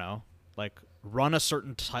 I don't know, like run a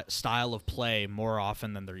certain style of play more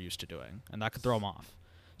often than they're used to doing, and that could throw them off.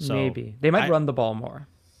 So Maybe they might run the ball more.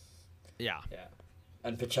 Yeah. Yeah.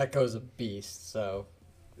 And Pacheco's a beast, so.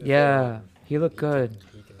 if they Yeah, run, he looked good.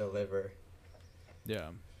 He can deliver. Yeah.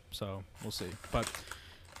 So we'll see. But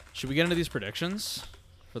should we get into these predictions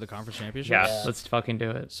for the conference championships? Yeah, Yeah. let's fucking do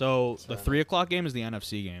it. So the Sorry. 3:00 game is the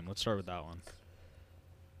NFC game. Let's start with that one.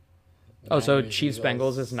 Oh, so Niners, Chiefs Eagles.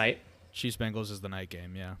 Bengals is night. Chiefs Bengals is the night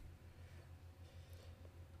game. Yeah.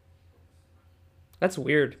 That's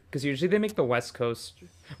weird because usually they make the West Coast.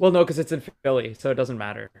 Well, no, because it's in Philly, so it doesn't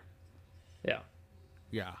matter. Yeah,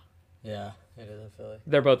 Yeah. Yeah, it is in Philly.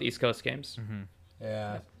 they're both East Coast games. Mm-hmm.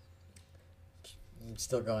 Yeah. I'm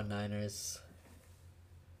still going Niners.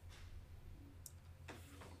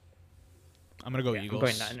 I'm gonna go Yeah, I'm Eagles.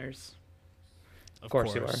 going Niners. Of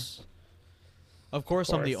course you are. Of course,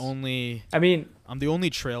 I'm the course. only I mean,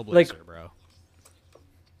 trailblazer, Like- bro.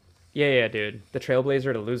 yeah, dude. The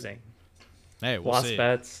Trailblazer to losing. Hey, we'll Lost see.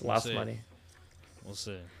 bets, We'll lost see. money. We'll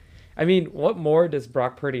see. I mean, what more does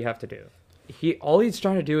Brock Purdy have to do? All he's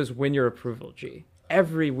trying to do is win your approval, G.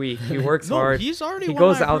 Every week he works No, hard. he's already He won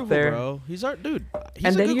goes my out approval, there. bro. He's our dude. He's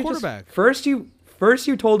and a then good you quarterback. just first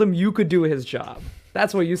you told him you could do his job.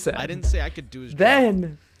 That's what you said. I didn't say I could do his job.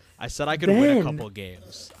 Then I said I could win a then- couple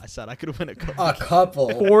games. I said I could win a couple. A couple.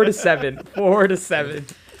 4-7,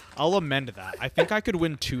 4-7. I'll amend that. I think I could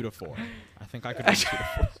win 2-4. I think I could win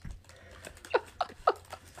 2-4.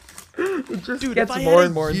 It just Dude, gets if I more had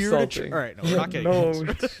and more a year to insulting. all right, no, we're not getting No,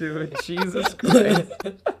 into it. dude, Jesus Christ.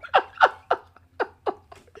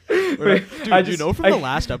 We're not- Dude, I you just- know from I- the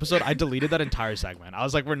last episode, I deleted that entire segment. I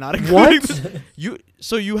was like, we're not including What? this.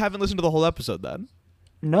 So you haven't listened to the whole episode then?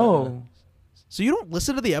 No. So you don't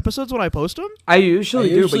listen to the episodes when I post them? I usually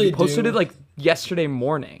do, but usually you posted do. it like yesterday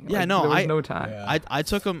morning. Yeah, Like, no, there was I- no time. Yeah. I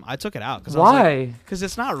took it out. Why? Because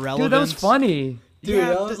it's not relevant. Dude, that was funny. Dude, yeah,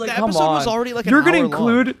 that was the like- Come episode on. was already like an You're gonna hour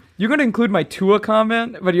include long. you're gonna include my Tua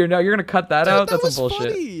comment, but you're gonna cut that out. That That's was some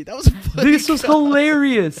bullshit. funny. That was funny. This was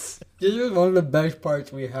hilarious. This was one of the best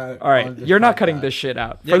parts we had. All right, on this you're not cutting podcast. this shit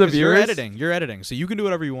out. Yeah, For the 'cause viewers, you're editing, so you can do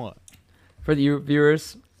whatever you want. for the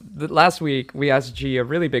viewers, last week we asked G a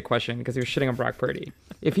really big question because he was shitting on Brock Purdy.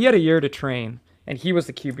 If he had a year to train and he was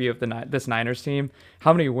the QB of this Niners team,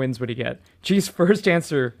 how many wins would he get? G's first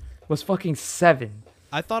answer was fucking 7.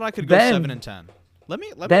 I thought I could go Then- 7-10. Let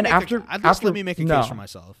me then make after- at least after- let me make a no. case for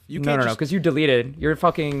myself. You No, can't no, just, because you deleted. You're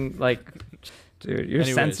fucking like, dude, you're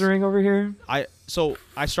Anyways. censoring over here. So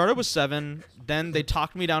I started with 7, then they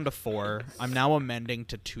talked me down to 4. I'm now amending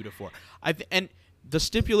to 2-4. And the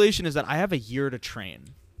stipulation is that I have a year to train.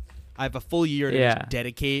 I have a full year to Yeah. just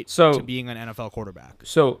dedicate So- to being an NFL quarterback.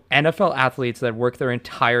 So NFL athletes that work their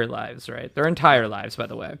entire lives, right? Their entire lives, by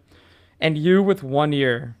the way. And you with 1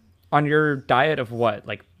 year, on your diet of what?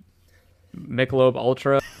 Like Michelob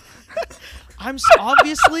Ultra?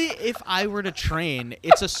 Obviously, if I were to train,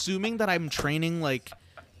 it's assuming that I'm training like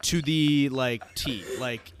to the like T,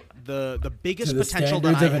 like the biggest To the potential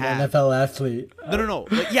that standards I of an have. NFL athlete. No.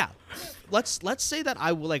 Like, yeah, let's say that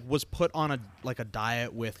I like was put on a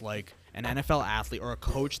diet with like an NFL athlete or a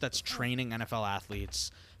coach that's training NFL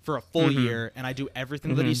athletes for a full year, and I do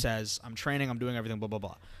everything that he says. I'm training. I'm doing everything. Blah blah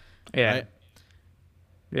blah. Yeah. Right?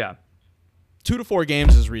 Yeah. 2 to 4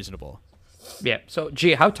 games is reasonable. Yeah. So,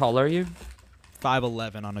 G, how tall are you?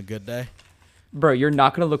 5'11" on a good day. Bro, you're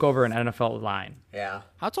not going to look over an NFL line. Yeah.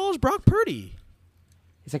 How tall is Brock Purdy?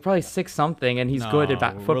 He's like probably 6 something, and he's good at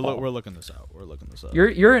football. We're looking this out. We're looking this up.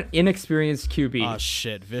 You're an inexperienced QB. Oh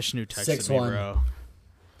shit! Vishnu texted 6'1". me, bro.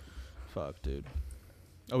 Fuck, dude.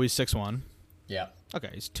 Oh, he's 6'1". Yeah. Okay,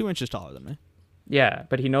 he's 2 inches taller than me. Yeah,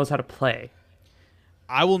 but he knows how to play.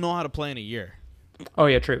 I will know how to play in a year. Oh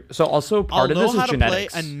yeah, true. So also part I'll of know this how is to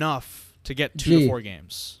genetics. play enough to get 2 to 4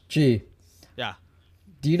 games. G, Yeah.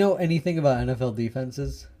 do you know anything about NFL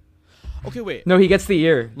defenses? Okay, wait. No, he gets the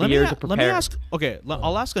year. The Let year me to prepare. let me ask. Okay,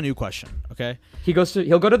 I'll ask a new question. Okay.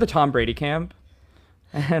 He'll go to the Tom Brady camp,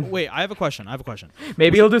 and Wait, I have a question.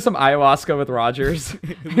 maybe he'll do some ayahuasca with Rodgers.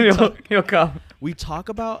 he'll come. We talk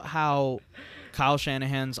about how Kyle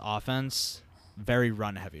Shanahan's offense very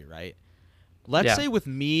run heavy, right? Let's say with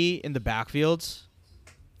me in the backfields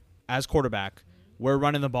as quarterback, we're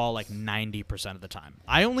running the ball like 90% of the time.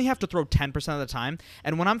 I only have to throw 10% of the time,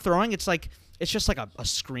 and when I'm throwing, it's just like a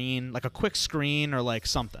screen, like a quick screen or like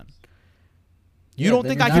something. You don't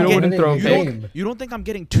think I can get? You don't think I'm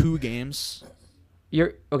getting 2 games?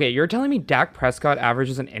 You're telling me Dak Prescott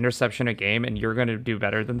averages an interception a game, and you're going to do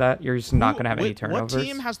better than that? You're just not going to have any turnovers. What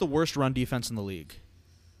team has the worst run defense in the league?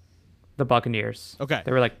 The Buccaneers. Okay.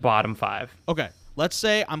 They were like bottom 5. Okay. Let's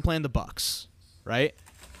say I'm playing the Bucks, right?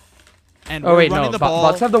 And Oh we're wait, running no. the ball.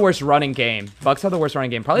 Bucks have the worst running game. Probably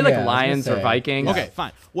like Yeah, I was Lions gonna or say. Vikings. Okay,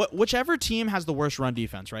 fine. Whichever team has the worst run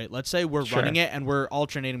defense, right? Let's say we're Sure. running it and we're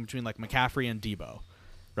alternating between like McCaffrey and Debo,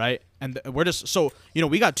 right? And we're just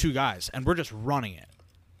we got 2 guys and we're just running it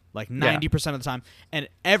like 90% of the time. And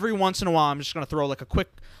every once in a while, I'm just gonna throw like a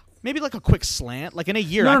quick slant. Like in a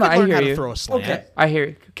year, I could learn how to throw a slant. Okay. I hear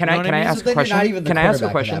you. Can You know I what I mean? ask So a then you're question? not even the Can I ask a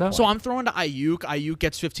quarterback question at though? that So I'm throwing to Ayuk. Ayuk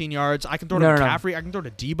gets 15 yards. I can throw to No, no. McCaffrey. I can throw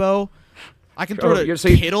to Debo. I can throw to you're-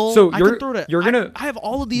 Kittle. so I you're- can throw to. you're gonna- I have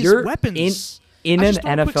all of these you're weapons. in I an just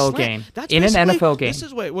throw a quick NFL slant. game. That's In an basically- NFL game. This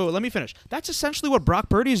is wait. Let me finish. That's essentially what Brock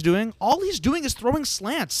Purdy is doing. All he's doing is throwing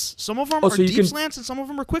slants. Some of them Oh, are so you deep can- slants and some of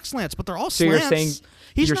them are quick slants, but they're all So slants. you're saying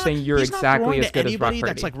he's you're not, saying you're he's not exactly throwing as to good as Brock anybody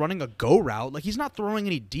that's Purdy. like running a go route. Like he's not throwing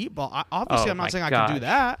any deep ball. Obviously, Oh I'm my not saying I can do gosh.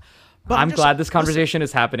 that. But I'm just- glad this listen, conversation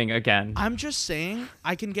is happening again. I'm just saying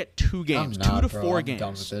I can get 2 games, I'm not, 2 to bro. 4 I'm games, done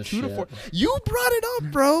with this 2 to shit. 4. You brought it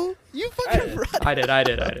up, bro. You fucking brought it. I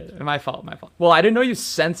did. My fault. Well, I didn't know you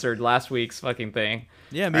censored last week's fucking thing.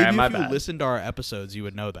 Yeah, All maybe right, my if you bad. listened to our episodes, you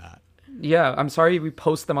would know that. Yeah, I'm sorry we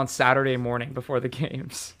post them on Saturday morning before the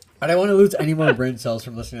games. I don't want to lose any more brain cells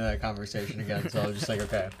from listening to that conversation again, so I was just like,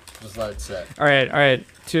 okay, just let it sit. All right.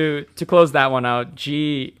 To close that one out,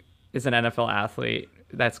 G is an NFL athlete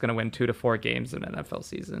that's going to win 2 to 4 games in an NFL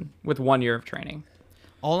season with 1 year of training.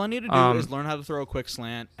 All I need to do is learn how to throw a quick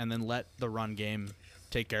slant and then let the run game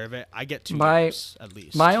take care of it. I get 2 games at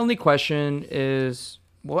least. My only question is,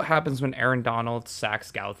 what happens when Aaron Donald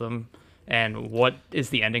sacks Gautam, and what is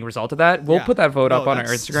the ending result of that? We'll put that vote up on our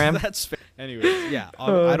Instagram. That's fair. Anyways, yeah.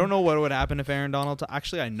 I don't know what would happen if Aaron Donald...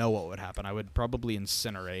 Actually, I know what would happen. I would probably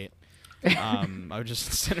incinerate. I would just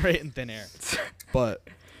incinerate in thin air. But...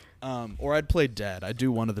 or I'd play dead. I'd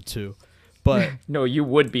do one of the 2. But... No, you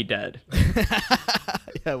would be dead. yeah,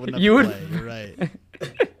 I wouldn't have You to would- play. You're right.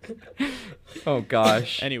 Oh,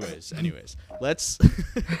 gosh. Anyways, let's.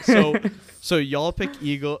 so y'all pick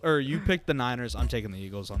Eagle, or you pick the Niners. I'm taking the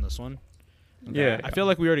Eagles on this one. Okay. Yeah. I feel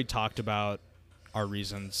like we already talked about our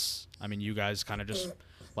reasons. I mean, you guys kind of just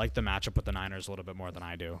like the matchup with the Niners a little bit more than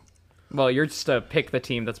I do. Well, you're just a pick the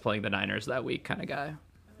team that's playing the Niners that week kind of guy.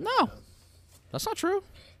 No, that's not true.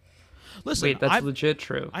 Listen, Wait, that's legit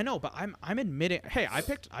true. I know, but I'm admitting. Hey, I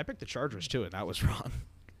picked the Chargers too, and that was wrong.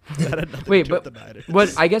 That had nothing Wait, to do but with the Niners.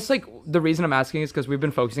 but I guess like the reason I'm asking is because we've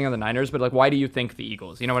been focusing on the Niners, but like, why do you think the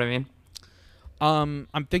Eagles? You know what I mean? I'm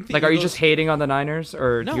thinking. Like, are you just hating on the Niners,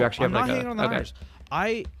 or No, do you actually I'm have not like hating on the okay. Niners.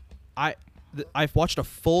 I've watched a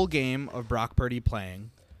full game of Brock Purdy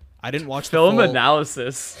playing. I didn't watch the Film full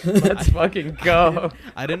analysis. Let's fucking go.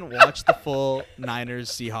 I didn't watch the full Niners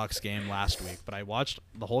Seahawks game last week, but I watched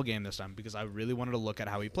the whole game this time because I really wanted to look at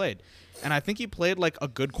how he played. And I think he played like a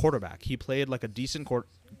good quarterback. He played like a decent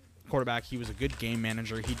quarterback. He was a good game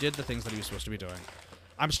manager. He did the things that he was supposed to be doing.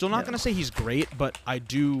 I'm still not going to say he's great, but I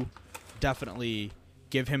do definitely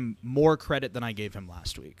give him more credit than I gave him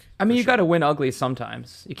last week. I mean, you got to win ugly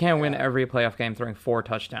sometimes. You can't win every playoff game throwing 4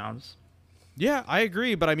 touchdowns. Yeah, I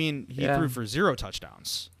agree, but I mean, he threw for 0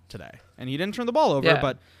 touchdowns today, and he didn't turn the ball over,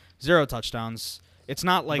 but 0 touchdowns. It's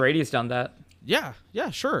not like Brady's done that. Yeah,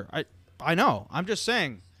 sure. I know. I'm just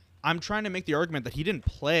saying. I'm trying to make the argument that he didn't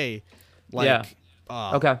play like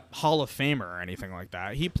Hall of Famer or anything like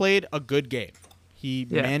that. He played a good game. He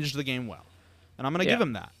managed the game well, and I'm going to give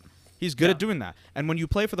him that. He's good at doing that. And when you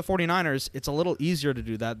play for the 49ers, it's a little easier to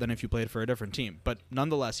do that than if you played for a different team. But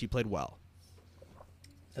nonetheless, he played well.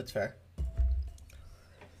 That's fair.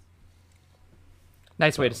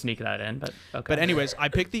 Nice way to sneak that in, but okay. But anyways, I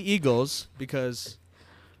picked the Eagles because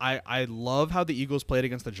I love how the Eagles played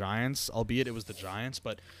against the Giants, albeit it was the Giants,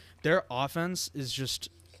 but their offense is just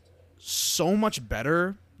so much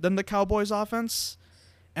better than the Cowboys' offense,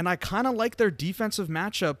 and I kind of like their defensive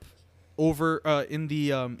matchup over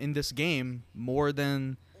in this game more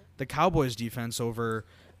than the Cowboys' defense over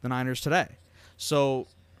the Niners today. So,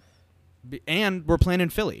 and we're playing in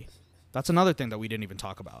Philly. That's another thing that we didn't even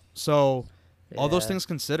talk about. So, all those things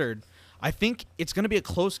considered, I think it's going to be a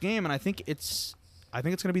close game, and I think it's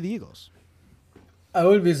going to be the Eagles. I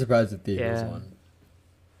wouldn't be surprised if the Eagles won.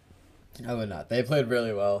 I would not. They played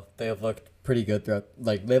really well. They have looked pretty good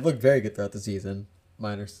they've looked very good throughout the season.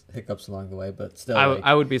 Minor hiccups along the way, but still.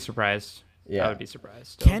 I would be surprised. Yeah. I would be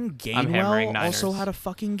surprised. Ken Gainwell also had a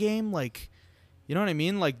fucking game. Like, you know what I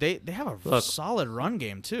mean? Like, they have a solid run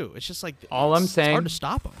game, too. It's just like, it's hard to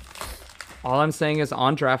stop them. All I'm saying is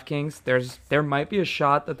on DraftKings, there might be a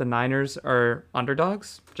shot that the Niners are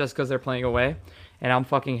underdogs just because they're playing away, and I'm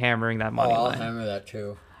fucking hammering that money line. I'll hammer that,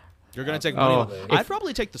 too. You're going to take money line. I'd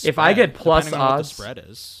probably take the spread. If I get plus odds. What the spread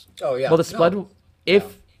is. Oh, yeah. Well, the spread,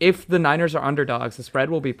 if the Niners are underdogs, the spread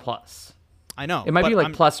will be plus. I know. It might be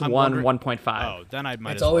like plus 1.5. Oh, then I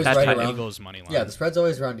might as well take right around Eagles money line. Yeah, the spread's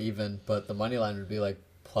always around even, but the money line would be like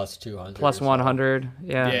plus 200. Plus 100.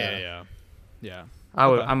 Yeah.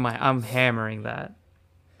 I'm hammering that.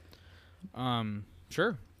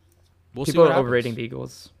 Sure. We'll People see what are overrating happens. the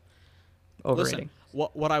Eagles. Overrating. Listen,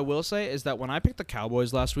 what I will say is that when I picked the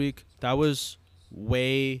Cowboys last week, that was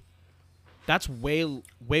way less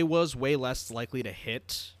likely to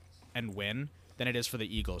hit and win than it is for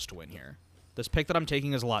the Eagles to win here. This pick that I'm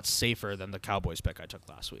taking is a lot safer than the Cowboys pick I took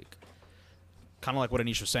last week. Kind of like what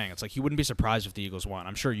Anish was saying. It's like he wouldn't be surprised if the Eagles won.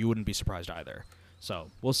 I'm sure you wouldn't be surprised either. So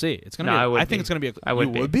we'll see. It's gonna be. I think it's gonna be. I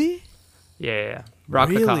would would be. Yeah. Rock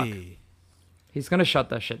really? the cock. He's gonna shut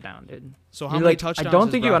that shit down, dude. So how many touchdowns? I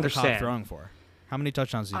don't think you Brock the Cock understand. throwing for? How many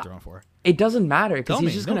touchdowns is he throwing for? It doesn't matter because Tell he's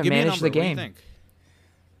me. just No, gonna give me a manage the number. What do you game. think?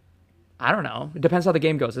 I don't know. It depends how the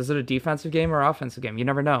game goes. Is it a defensive game or offensive game? You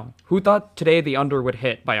never know. Who thought today the under would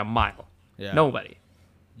hit by a mile? Yeah. Nobody.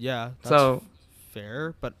 Yeah. That's So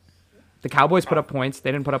fair, but the Cowboys put up points.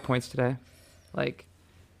 They didn't put up points today. Like,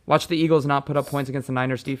 watch the Eagles not put up points against the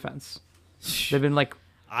Niners defense. They've been like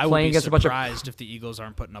I would playing be against a bunch of. surprised if the Eagles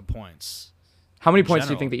aren't putting up points. How many points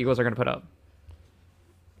do you think the Eagles are going to put up?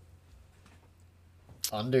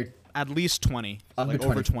 Under. At least 20. Under like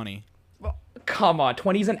 20. over 20. Well, come on,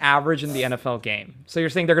 20 is an average in the NFL game. So you're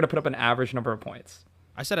saying they're going to put up an average number of points?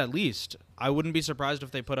 I said at least. I wouldn't be surprised if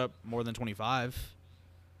they put up more than 25.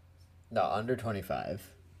 No, under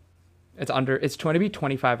 25. It's under. It's going to be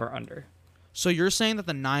 25 or under. So you're saying that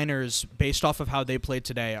the Niners, based off of how they played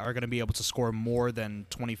today, are going to be able to score more than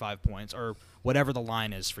 25 points or whatever the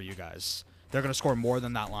line is for you guys. They're going to score more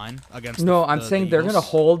than that line against I'm saying they're going to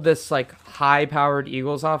hold this like high-powered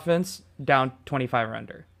Eagles offense down 25 or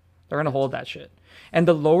under. They're going to hold that shit. And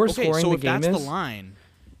the lower scoring the game is... Okay, so if that's the line,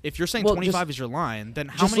 if you're saying 25 is your line, then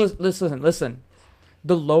how many... Listen.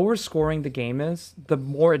 The lower scoring the game is, the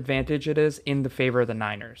more advantage it is in the favor of the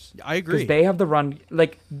Niners. I agree. Because they have the run...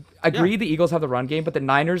 The Eagles have the run game, but the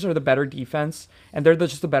Niners are the better defense, and they're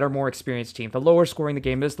just the better, more experienced team. The lower scoring the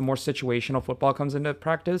game is, the more situational football comes into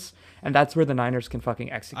practice, and that's where the Niners can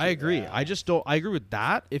fucking execute. I agree. Yeah. I agree with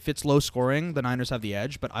that. If it's low scoring, the Niners have the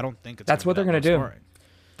edge, but I don't think it's That's what they're going to do. Scoring.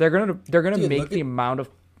 They're going to make the amount of...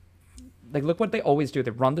 Like, look what they always do. They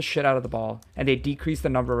run the shit out of the ball, and they decrease the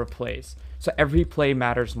number of plays. So every play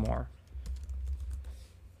matters more.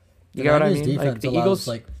 You get what I mean? Defense like the allows, Eagles,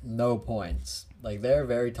 like no points. Like they're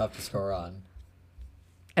very tough to score on.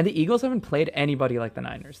 And the Eagles haven't played anybody like the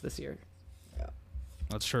Niners this year. Yeah,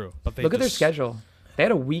 that's true. But look at their schedule. They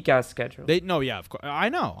had a weak ass schedule. Of course. I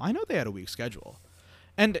know they had a weak schedule.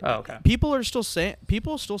 And people still say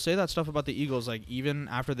that stuff about the Eagles, like even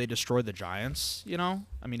after they destroyed the Giants. You know,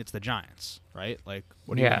 I mean, it's the Giants, right? Like,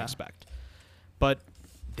 what do you expect? But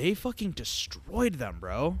they fucking destroyed them,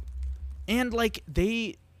 bro. And like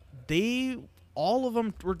they all of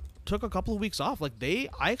them took a couple of weeks off. Like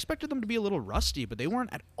I expected them to be a little rusty, but they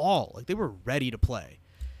weren't at all. Like they were ready to play.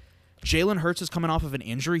 Jalen Hurts is coming off of an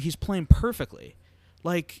injury. He's playing perfectly.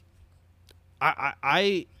 Like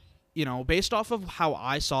I based off of how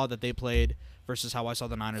I saw that they played versus how I saw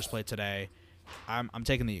the Niners play today, I'm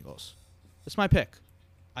taking the Eagles. It's my pick.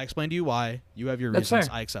 I explained to you why. You have your reasons.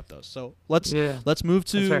 Fair. I accept those. So let's move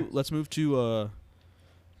to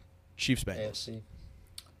Chiefs Bengals. AFC. I'm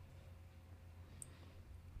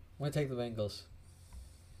gonna take the Bengals.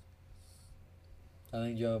 I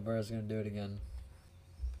think Joe Burrow's gonna do it again.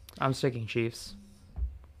 I'm sticking Chiefs.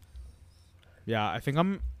 Yeah, I think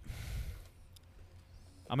I'm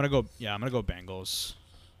gonna go. Yeah, I'm gonna go Bengals.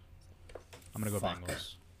 I'm gonna go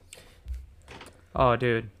Bengals. Oh,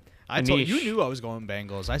 dude. I told you knew I was going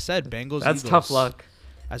Bengals. I said Bengals. That's Eagles. Tough luck.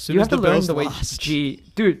 As soon You as have to the learn Bills the way lost.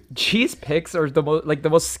 G's picks are the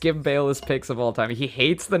most Skip Bayless picks of all time. He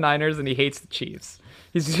hates the Niners and he hates the Chiefs.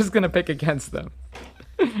 He's just gonna pick against them.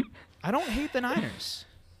 I don't hate the Niners.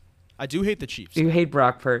 I do hate the Chiefs. You hate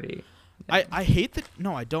Brock Purdy. I hate the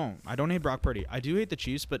no. I don't. I don't hate Brock Purdy. I do hate the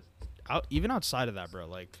Chiefs, but even outside of that, bro,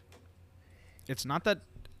 like, it's not that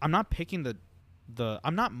I'm not picking the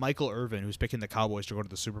I'm not Michael Irvin who's picking the Cowboys to go to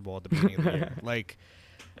the Super Bowl at the beginning of the year. Like,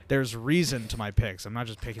 there's reason to my picks. I'm not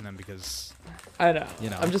just picking them because I know.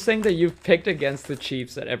 I'm just saying that you've picked against the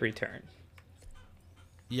Chiefs at every turn.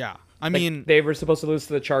 Yeah, I mean they were supposed to lose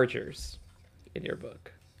to the Chargers in your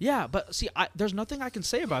book. Yeah, but see, there's nothing I can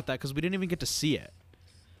say about that because we didn't even get to see it.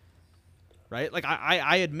 Right? Like,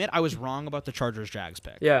 I admit I was wrong about the Chargers-Jags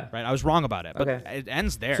pick. Yeah. Right? I was wrong about it, but it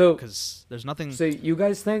ends there because there's nothing. So you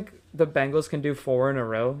guys think the Bengals can do 4 in a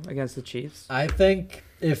row against the Chiefs? I think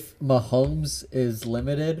if Mahomes is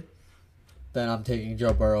limited, then I'm taking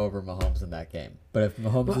Joe Burrow over Mahomes in that game. But if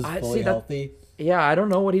Mahomes is fully healthy... Yeah, I don't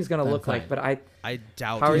know what he's going to look like, but I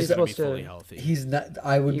doubt he's going to be fully healthy. He's not.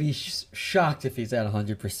 I would be shocked if he's at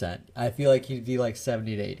 100%. I feel like he'd be like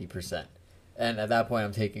 70 to 80%. And at that point,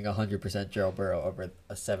 I'm taking 100% Joe Burrow over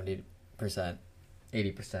a 70%, 80%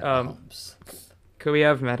 Mahomes. Could we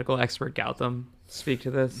have medical expert Gautam speak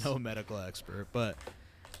to this? No medical expert, but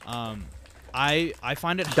I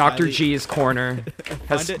find it Dr. G's corner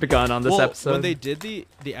has begun on this episode. When they did the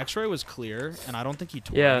X-ray was clear, and I don't think he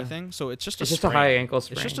tore anything, so it's just a high ankle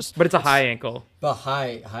sprain. But it's a high ankle. But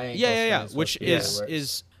high ankle. Yeah. Which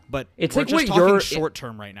is but it's we're like just talking short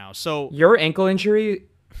term right now. So your ankle injury,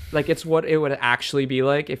 like, it's what it would actually be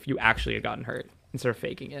like if you actually had gotten hurt instead of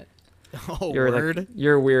faking it. Oh, word. Like,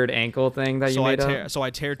 your weird ankle thing that you made up. So I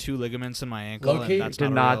tear 2 ligaments in my ankle, Low-key, and that's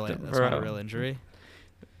not a real injury.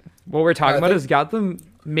 What we're talking about is Gautam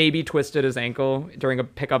maybe twisted his ankle during a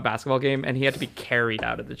pickup basketball game, and he had to be carried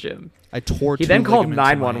out of the gym. I tore. He then called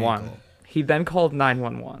 911. He then called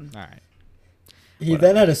 911. All right. He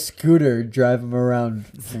then had a scooter drive him around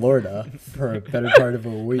Florida for a better part of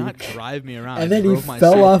a week. Not drive me around. And then he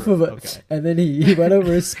fell off of it. And then he went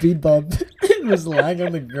over a speed bump and was lying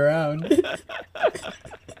on the ground.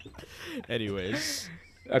 Anyways.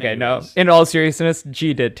 Okay, no. In all seriousness,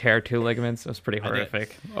 G did tear 2 ligaments. It was pretty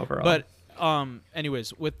horrific overall. But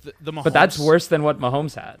anyways, with the Mahomes, but that's worse than what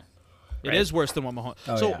Mahomes had. It is worse than what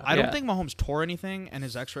Mahomes. I don't think Mahomes tore anything, and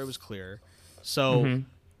his X-ray was clear. So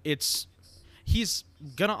he's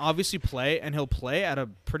gonna obviously play, and he'll play at a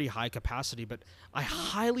pretty high capacity. But I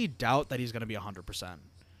highly doubt that he's gonna be 100%.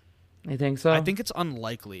 You think so? I think it's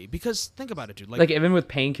unlikely because think about it, dude. Like even with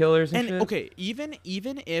painkillers and shit? Okay,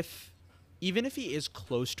 even if he is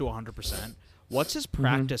close to 100%, what's his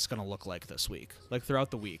practice gonna look like this week? Like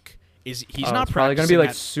throughout the week? He's not probably gonna be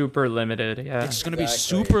like super limited. Yeah, it's gonna be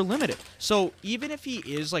super limited. So even if he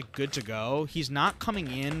is like good to go, he's not coming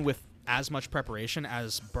in with as much preparation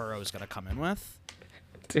as Burrow's gonna come in with.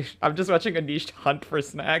 Dude, I'm just watching Anish hunt for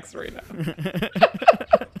snacks right now.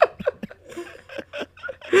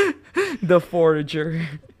 The forager.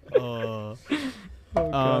 Oh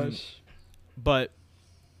gosh. But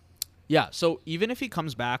yeah, so even if he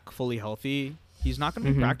comes back fully healthy, he's not going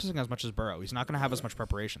to be practicing as much as Burrow. He's not going to have as much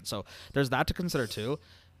preparation. So there's that to consider too.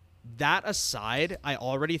 That aside, I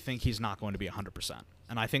already think he's not going to be 100%.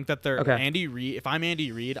 And I think that Andy Reid, if I'm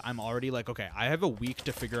Andy Reid, I'm already like, okay, I have a week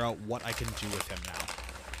to figure out what I can do with him now.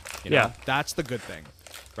 You know, that's the good thing,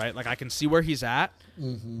 right? Like I can see where he's at,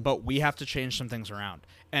 but we have to change some things around.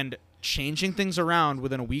 And changing things around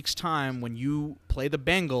within a week's time when you play the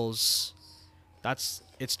Bengals,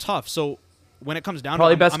 it's tough. So when it comes down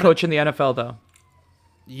to best coach in the NFL though.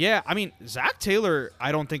 Yeah, I mean, Zach Taylor,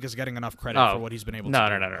 I don't think is getting enough credit for what he's been able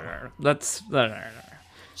to do. No.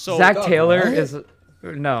 So Zach Taylor is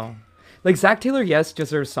no. Like Zach Taylor, yes,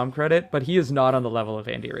 deserves some credit, but he is not on the level of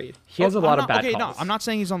Andy Reid. He has a lot of bad calls. No, I'm not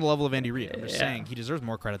saying he's on the level of Andy Reid. I'm just saying he deserves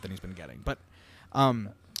more credit than he's been getting. But,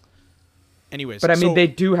 anyways. But I mean, they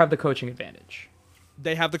do have the coaching advantage.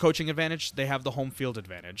 They have the coaching advantage. They have the home field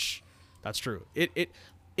advantage. That's true.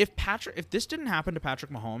 If this didn't happen to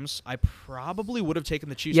Patrick Mahomes, I probably would have taken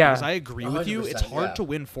the Chiefs because I agree with you. It's hard to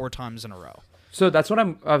win 4 times in a row. So that's what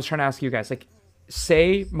I was trying to ask you guys. Like,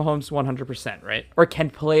 say Mahomes 100%, right? Or can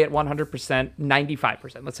play at 100%,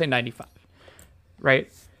 95%. Let's say 95,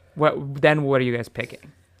 right? What are you guys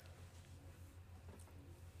picking?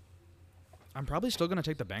 I'm probably still going to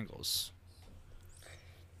take the Bengals.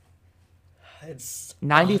 It's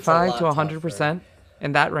 95 to 100%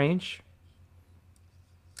 in that range.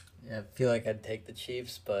 Yeah, I feel like I'd take the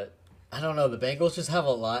Chiefs, but I don't know. The Bengals just have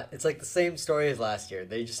a lot. It's like the same story as last year.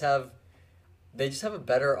 They just have a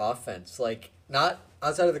better offense. Like, not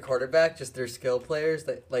outside of the quarterback, just their skill players.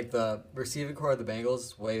 That, like, the receiving core of the Bengals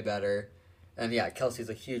is way better. And yeah, Kelsey's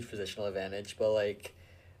a huge positional advantage. But, like,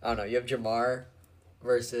 I don't know. You have Jamar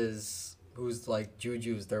versus who's like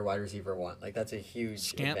Juju's their wide receiver 1. Like, that's a huge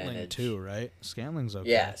Scantling advantage. too, right? Scantling's okay.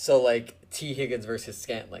 Yeah, so like T. Higgins versus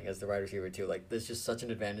Scantling as the wide receiver 2. Like, there's just such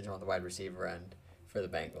an advantage on the wide receiver end for the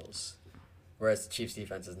Bengals. Whereas the Chiefs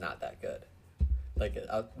defense is not that good. Like,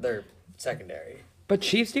 they're secondary. But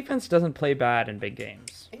Chiefs defense doesn't play bad in big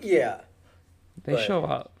games. Yeah. They show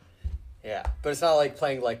up. Yeah, but it's not like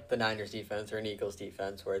playing like the Niners defense or an Eagles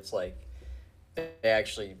defense where it's like they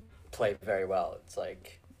actually play very well. It's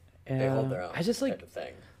like they hold their own. I just like type of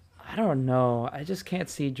thing. I don't know. I just can't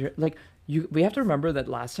see like we have to remember that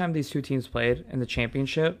last time these two teams played in the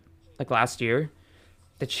championship, like last year,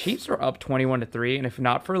 the Chiefs were up 21-3, and if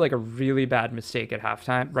not for like a really bad mistake at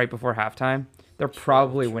halftime, right before halftime, they're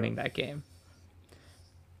probably winning that game.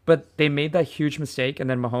 But they made that huge mistake, and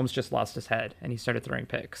then Mahomes just lost his head, and he started throwing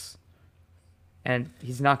picks. And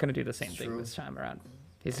he's not going to do the same thing this time around.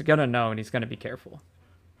 He's going to know, and he's going to be careful.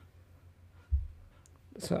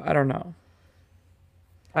 So, I don't know.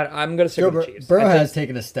 I'm going to stick with the Chiefs. Burrow has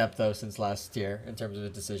taken a step, though, since last year in terms of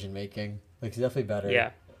his decision-making. Like, he's definitely better. Yeah.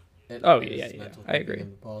 Yeah. I agree. The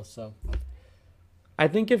ball, so. I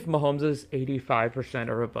think if Mahomes is 85%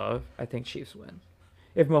 or above, I think Chiefs win.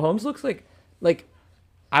 If Mahomes looks like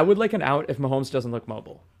I would like an out if Mahomes doesn't look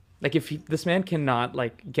mobile. Like, if this man cannot,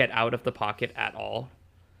 like, get out of the pocket at all,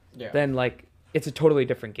 then, like, it's a totally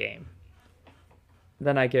different game.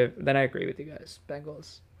 Then I agree with you guys,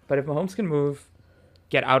 Bengals. But if Mahomes can move,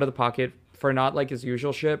 get out of the pocket for not, like, his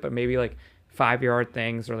usual shit, but maybe, like, 5-yard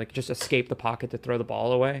things or, like, just escape the pocket to throw the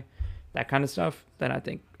ball away, that kind of stuff, then I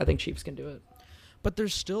think Chiefs can do it. But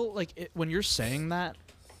there's still, like, when you're saying that,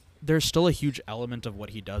 there's still a huge element of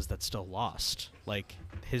what he does that's still lost. Like,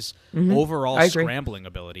 his overall scrambling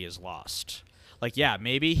ability is lost. Like, yeah,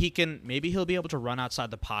 maybe he'll be able to run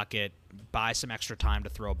outside the pocket, buy some extra time to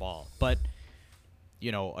throw a ball. But,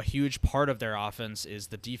 you know, a huge part of their offense is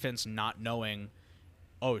the defense not knowing,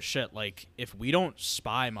 oh shit, like, if we don't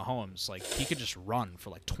spy Mahomes, like, he could just run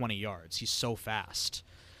for like 20 yards. He's so fast.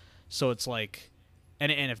 So it's like,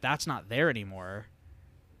 and if that's not there anymore,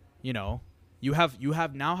 you know, you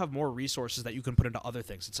now have more resources that you can put into other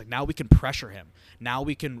things. It's like, now we can pressure him. Now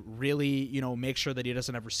we can really, you know, make sure that he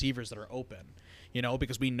doesn't have receivers that are open, you know,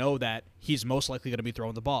 because we know that he's most likely going to be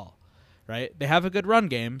throwing the ball, right? They have a good run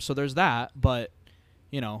game, so there's that. But,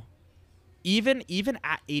 you know, even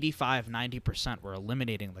at 85, 90%, we're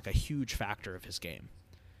eliminating like a huge factor of his game.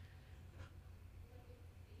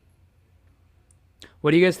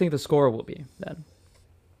 What do you guys think the score will be then?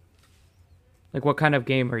 Like, what kind of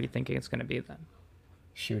game are you thinking it's going to be then?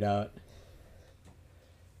 Shootout.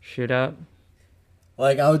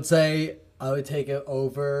 Like, I would say I would take it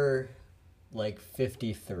over, like,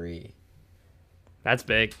 53. That's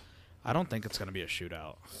big. I don't think it's going to be a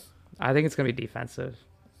shootout. I think it's going to be defensive.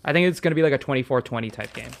 I think it's going to be like a 24-20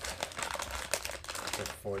 type game. Like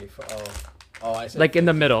 44. Oh, I said like in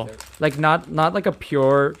the middle. Like not like a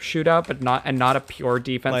pure shootout, but not a pure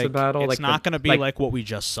defensive like, battle. It's not going to be like what we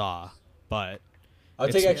just saw, but I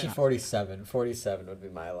would take actually 47. 47 would be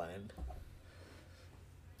my line.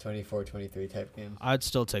 24-23 type game. I'd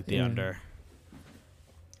still take the under.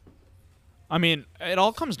 I mean, it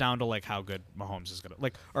all comes down to like how good Mahomes is gonna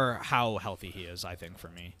or how healthy he is. I think for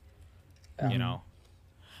me, you know,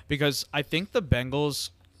 because I think the Bengals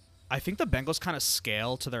kind of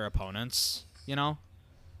scale to their opponents. You know,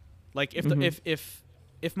 like if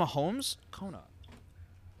Mahomes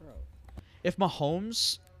if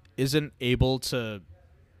Mahomes isn't able to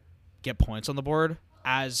get points on the board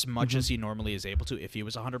as much as he normally is able to if he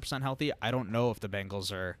was 100% healthy, I don't know if the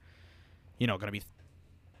Bengals are, you know, going to be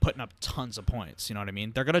putting up tons of points. You know what I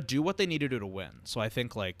mean? They're gonna do what they need to do to win. So I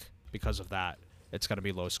think like because of that, it's gonna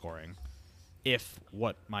be low scoring. If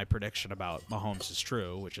what my prediction about Mahomes is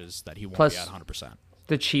true, which is that he won't Plus, be at 100%.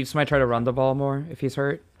 The Chiefs might try to run the ball more if he's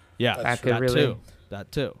hurt. Yeah, That's that true. could really. too.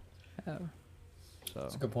 That too. Oh. So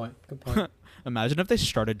That's a good point. Good point. imagine if they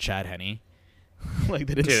started Chad Henne, like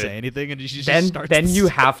they didn't Dude. say anything, and he just Then starts. then you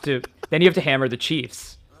have to hammer the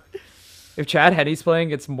Chiefs. If Chad Henne's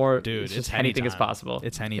playing, it's more. Dude, it's it's just Henne anything is time. possible.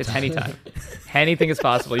 It's Henne It's time. Henne time. Anything is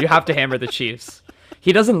possible. You have to hammer the Chiefs.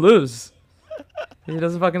 He doesn't lose. He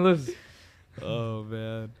doesn't fucking lose. Oh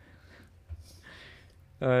man.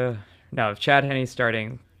 No, if Chad Henne's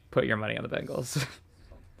starting, put your money on the Bengals.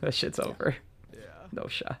 That shit's over. Yeah. No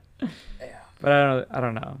shot. Yeah. But I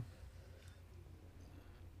don't know.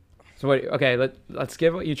 So what? Okay, let's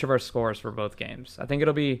give each of our scores for both games. I think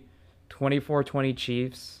it'll be 24-20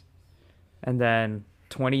 Chiefs, and then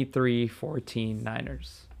 23-14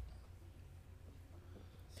 Niners.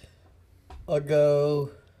 I'll go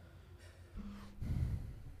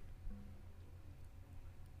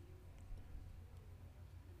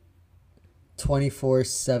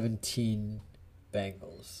 24-17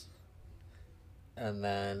 Bengals. And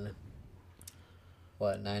then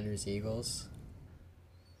what, Niners Eagles?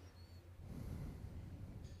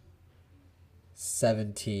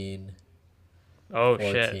 17-14. Oh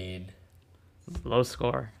shit! Low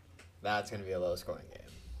score. That's gonna be a low scoring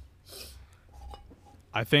game.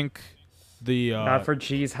 I think the Not for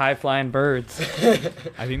G's high flying birds.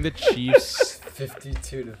 I think the Chiefs.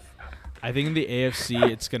 52 to. I think in the AFC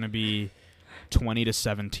it's gonna be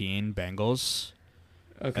 20-17 Bengals,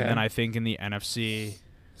 Okay. and then I think in the NFC,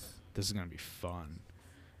 this is gonna be fun.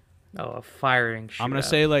 a firing shootout. I'm gonna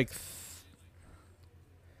say like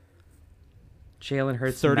Jalen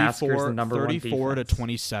Hurts 34, massacres the number 34 one to defense.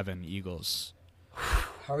 27 Eagles.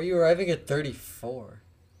 How are you arriving at 34?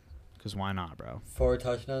 Because why not, bro? 4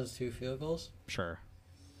 touchdowns, 2 field goals? Sure.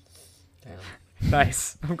 Damn.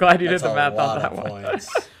 Nice. I'm glad you That's did the a math lot on that of one. points.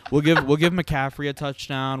 We'll give McCaffrey a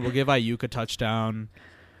touchdown. We'll give Ayuk a touchdown.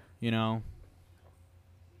 You know,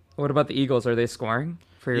 What about the Eagles? Are they scoring?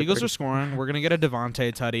 For your Eagles 30? are scoring. We're gonna get a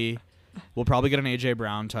Devontae tutty. We'll probably get an AJ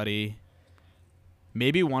Brown tutty.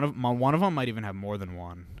 Maybe one of them might even have more than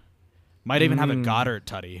one. Might even have a Goddard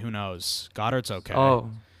tutty. Who knows? Goddard's okay.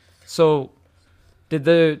 Oh. So, did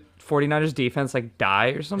the 49ers defense like die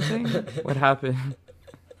or something? What happened?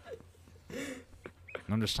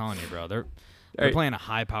 I'm just telling you, bro. They're Alright. playing a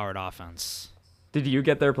high-powered offense. Did you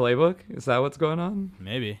get their playbook? Is that what's going on?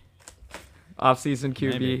 Maybe. Off-season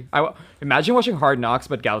QB. Maybe. Imagine watching Hard Knocks,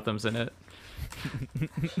 but Gotham's in it.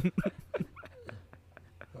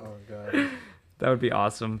 Oh, God. That would be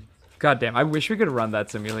awesome. God damn, I wish we could run that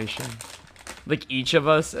simulation. Like each of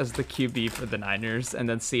us as the QB for the Niners, and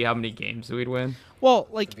then see how many games we'd win. Well,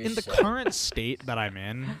 like That'd be in the sick. current state that I'm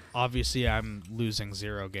in, obviously I'm losing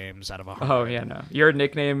 0 games out of 100. Oh yeah, no. Your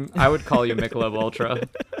nickname, I would call you Michelob Ultra.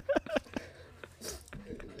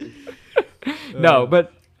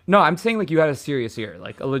 No, I'm saying like you had a serious year,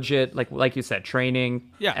 like a legit, like you said, training,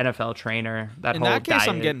 Yeah. NFL trainer. That In whole that case,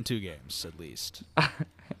 I'm diet. getting 2 games at least.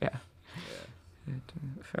 Yeah.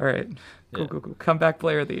 All right. Cool, Yeah. cool. Comeback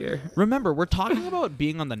player of the year. Remember, we're talking about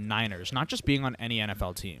being on the Niners, not just being on any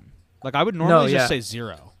NFL team. Like I would normally yeah. just say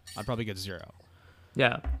 0. I'd probably get 0.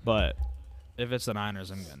 Yeah. But if it's the Niners,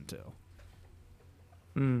 I'm getting 2.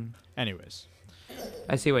 Mm, Anyways,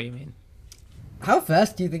 I see what you mean. How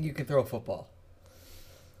fast do you think you can throw a football?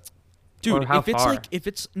 dude, Or how far? if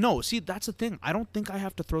it's no, see that's the thing. I don't think I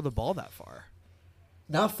have to throw the ball that far.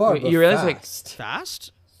 Not far, Wait, but you realize, like, fast.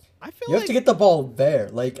 Fast? I feel You like have to get the ball there.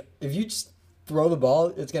 Like, if you just throw the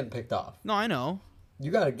ball, it's getting picked off. No, I know.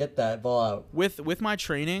 You got to get that ball out. With my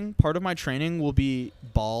training, part of my training will be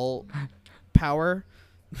ball power.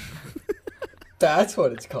 That's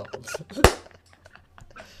what it's called.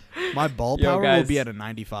 My ball Yo, power will guys. be at a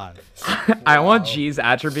 95. I want Wow. G's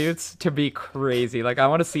attributes to be crazy. Like I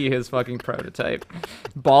want to see his fucking prototype.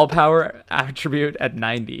 Ball power attribute at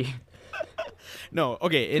 90. No,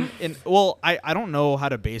 okay. Well, I don't know how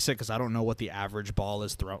to base it because I don't know what the average ball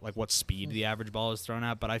is thrown, like what speed the average ball is thrown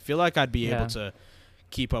at. But I feel like I'd be Yeah. able to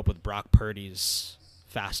keep up with Brock Purdy's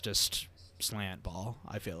fastest slant ball.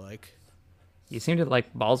 I feel like You seem to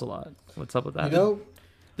like balls a lot. What's up with that? You know,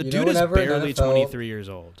 the You know dude is whenever an barely NFL 23 years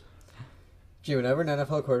old. gee, whenever an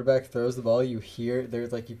NFL quarterback throws the ball, you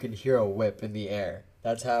can hear a whip in the air.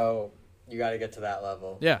 That's how you got to get to that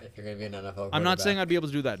level. Yeah. If you're going to be an NFL quarterback. I'm not saying I'd be able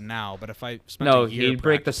to do that now, but if I spent No, a year he'd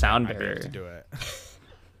break the practicing, sound I'd be able to barrier. do it.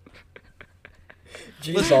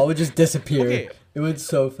 G's ball would just disappear. Okay, It went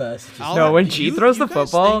so fast. It just- No, when You- G throws you the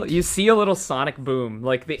guys football, think- you see a little sonic boom,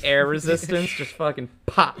 like the air resistance just fucking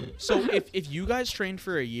pop. So if you guys trained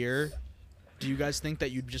for a year, do you guys think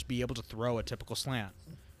that you'd just be able to throw a typical slant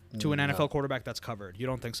to an No. NFL quarterback that's covered? You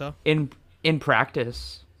don't think so? In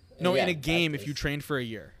practice. No, Yeah, in a game if practice. you trained for a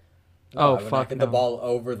year. Oh, I would not fuck get no. the ball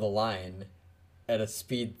over the line at a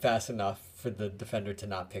speed fast enough for the defender to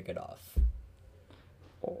not pick it off.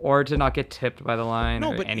 Or to not get tipped by the line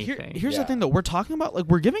No, or but anything. here's the Yeah. thing though. We're talking about like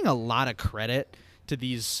we're giving a lot of credit to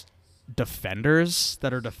these defenders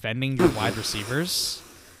that are defending your wide receivers.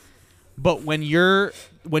 But when your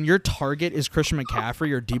target is Christian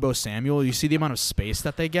McCaffrey or Deebo Samuel, you see the amount of space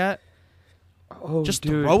that they get. Oh, Just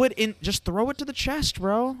dude. throw it in. Just throw it to the chest,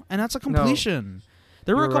 bro, and that's a completion.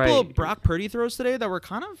 There were a You're couple right. of Brock Purdy throws today that were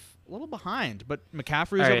kind of a little behind, but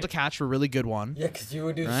McCaffrey was All able right. to catch for a really good one. Yeah, because you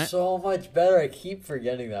would do Right. so much better. I keep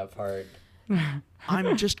forgetting that part.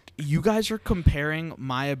 I'm just. You guys are comparing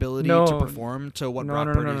my ability to No. perform to what No, Brock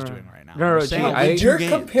no, Purdy no, is no. doing right now. No, no, I'm G, saying I- in 2 You're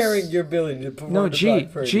games. comparing your ability to perform No, to G,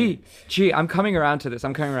 Brock Purdy. G, I'm coming around to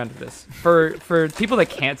this. For people that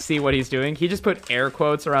can't see what he's doing, he just put air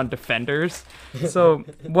quotes around defenders. So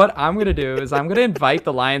what I'm gonna do is I'm gonna invite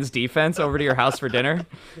the Lions defense over to your house for dinner,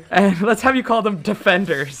 and let's have you call them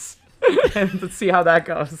defenders, and let's see how that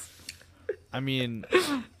goes. I mean,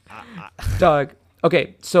 Doug.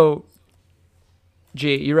 Okay, so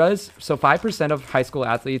G, you realize 5% of high school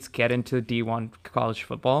athletes get into D1 college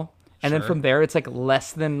football, and then Sure. from there it's like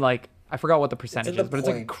less than like I forgot what the percentage the is, but it's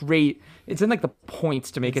like point. great. It's in like the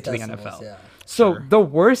points to make it to the Decimals, NFL. yeah. So Sure. the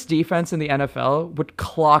worst defense in the NFL would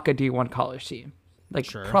clock a D1 college team, like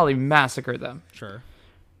Sure. probably massacre them. sure.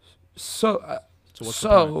 So So what's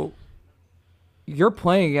the point? you're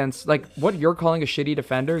playing against like what you're calling a shitty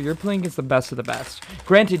defender. You're playing against the best of the best.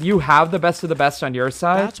 Granted, you have the best of the best on your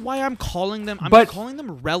side. That's why I'm calling them. I'm But- calling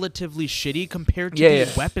them relatively shitty compared to Yeah,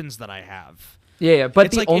 the yeah. weapons that I have. Yeah, but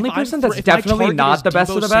It's the like only if I'm person thro- that's if my definitely target not is the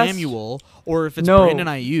best Deebo of the best. Samuel, or if it's No. Brandon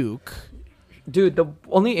Ayuk. Dude, the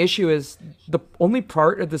only issue is the only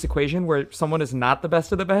part of this equation where someone is not the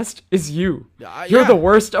best of the best is you. You're yeah. the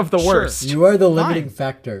worst of the Sure. worst. You are the limiting Fine.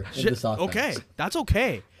 factor in this offense. Okay, that's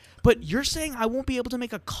okay. But you're saying I won't be able to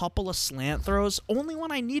make a couple of slant throws only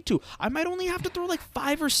when I need to. I might only have to throw like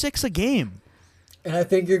 5 or 6 a game. And I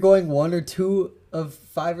think you're going 1 or 2 of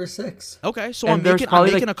 5 or 6. Okay, so And I'm there's making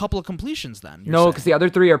probably, a couple of completions then. No, because the other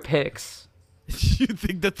three are picks. you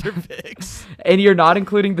think that they're picks. And you're not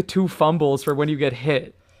including the 2 fumbles for when you get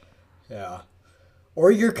hit. Yeah.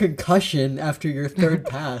 Or your concussion after your third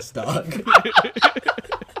pass, dog.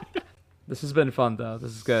 This has been fun, though.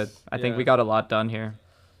 This is good. I think Yeah. we got a lot done here.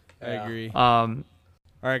 I agree. Um,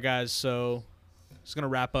 All right, guys. So it's gonna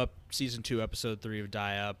wrap up season 2, episode 3 of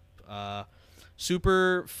Die Up.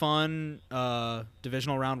 Super fun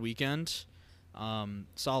divisional round weekend.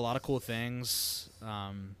 Saw a lot of cool things.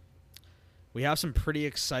 We have some pretty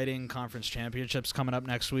exciting conference championships coming up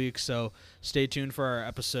next week, so stay tuned for our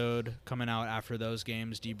episode coming out after those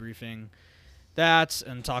games, debriefing that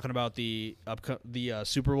and talking about the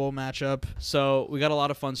Super Bowl matchup. So we got a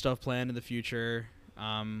lot of fun stuff planned in the future.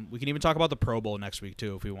 We can even talk about the Pro Bowl next week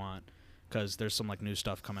too if we want, because there's some like new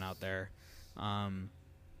stuff coming out there.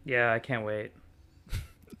 yeah, I can't wait.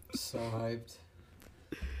 So hyped.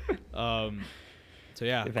 So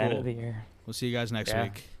yeah, Event cool. of the year. We'll see you guys next Yeah.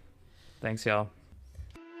 week. Thanks, y'all.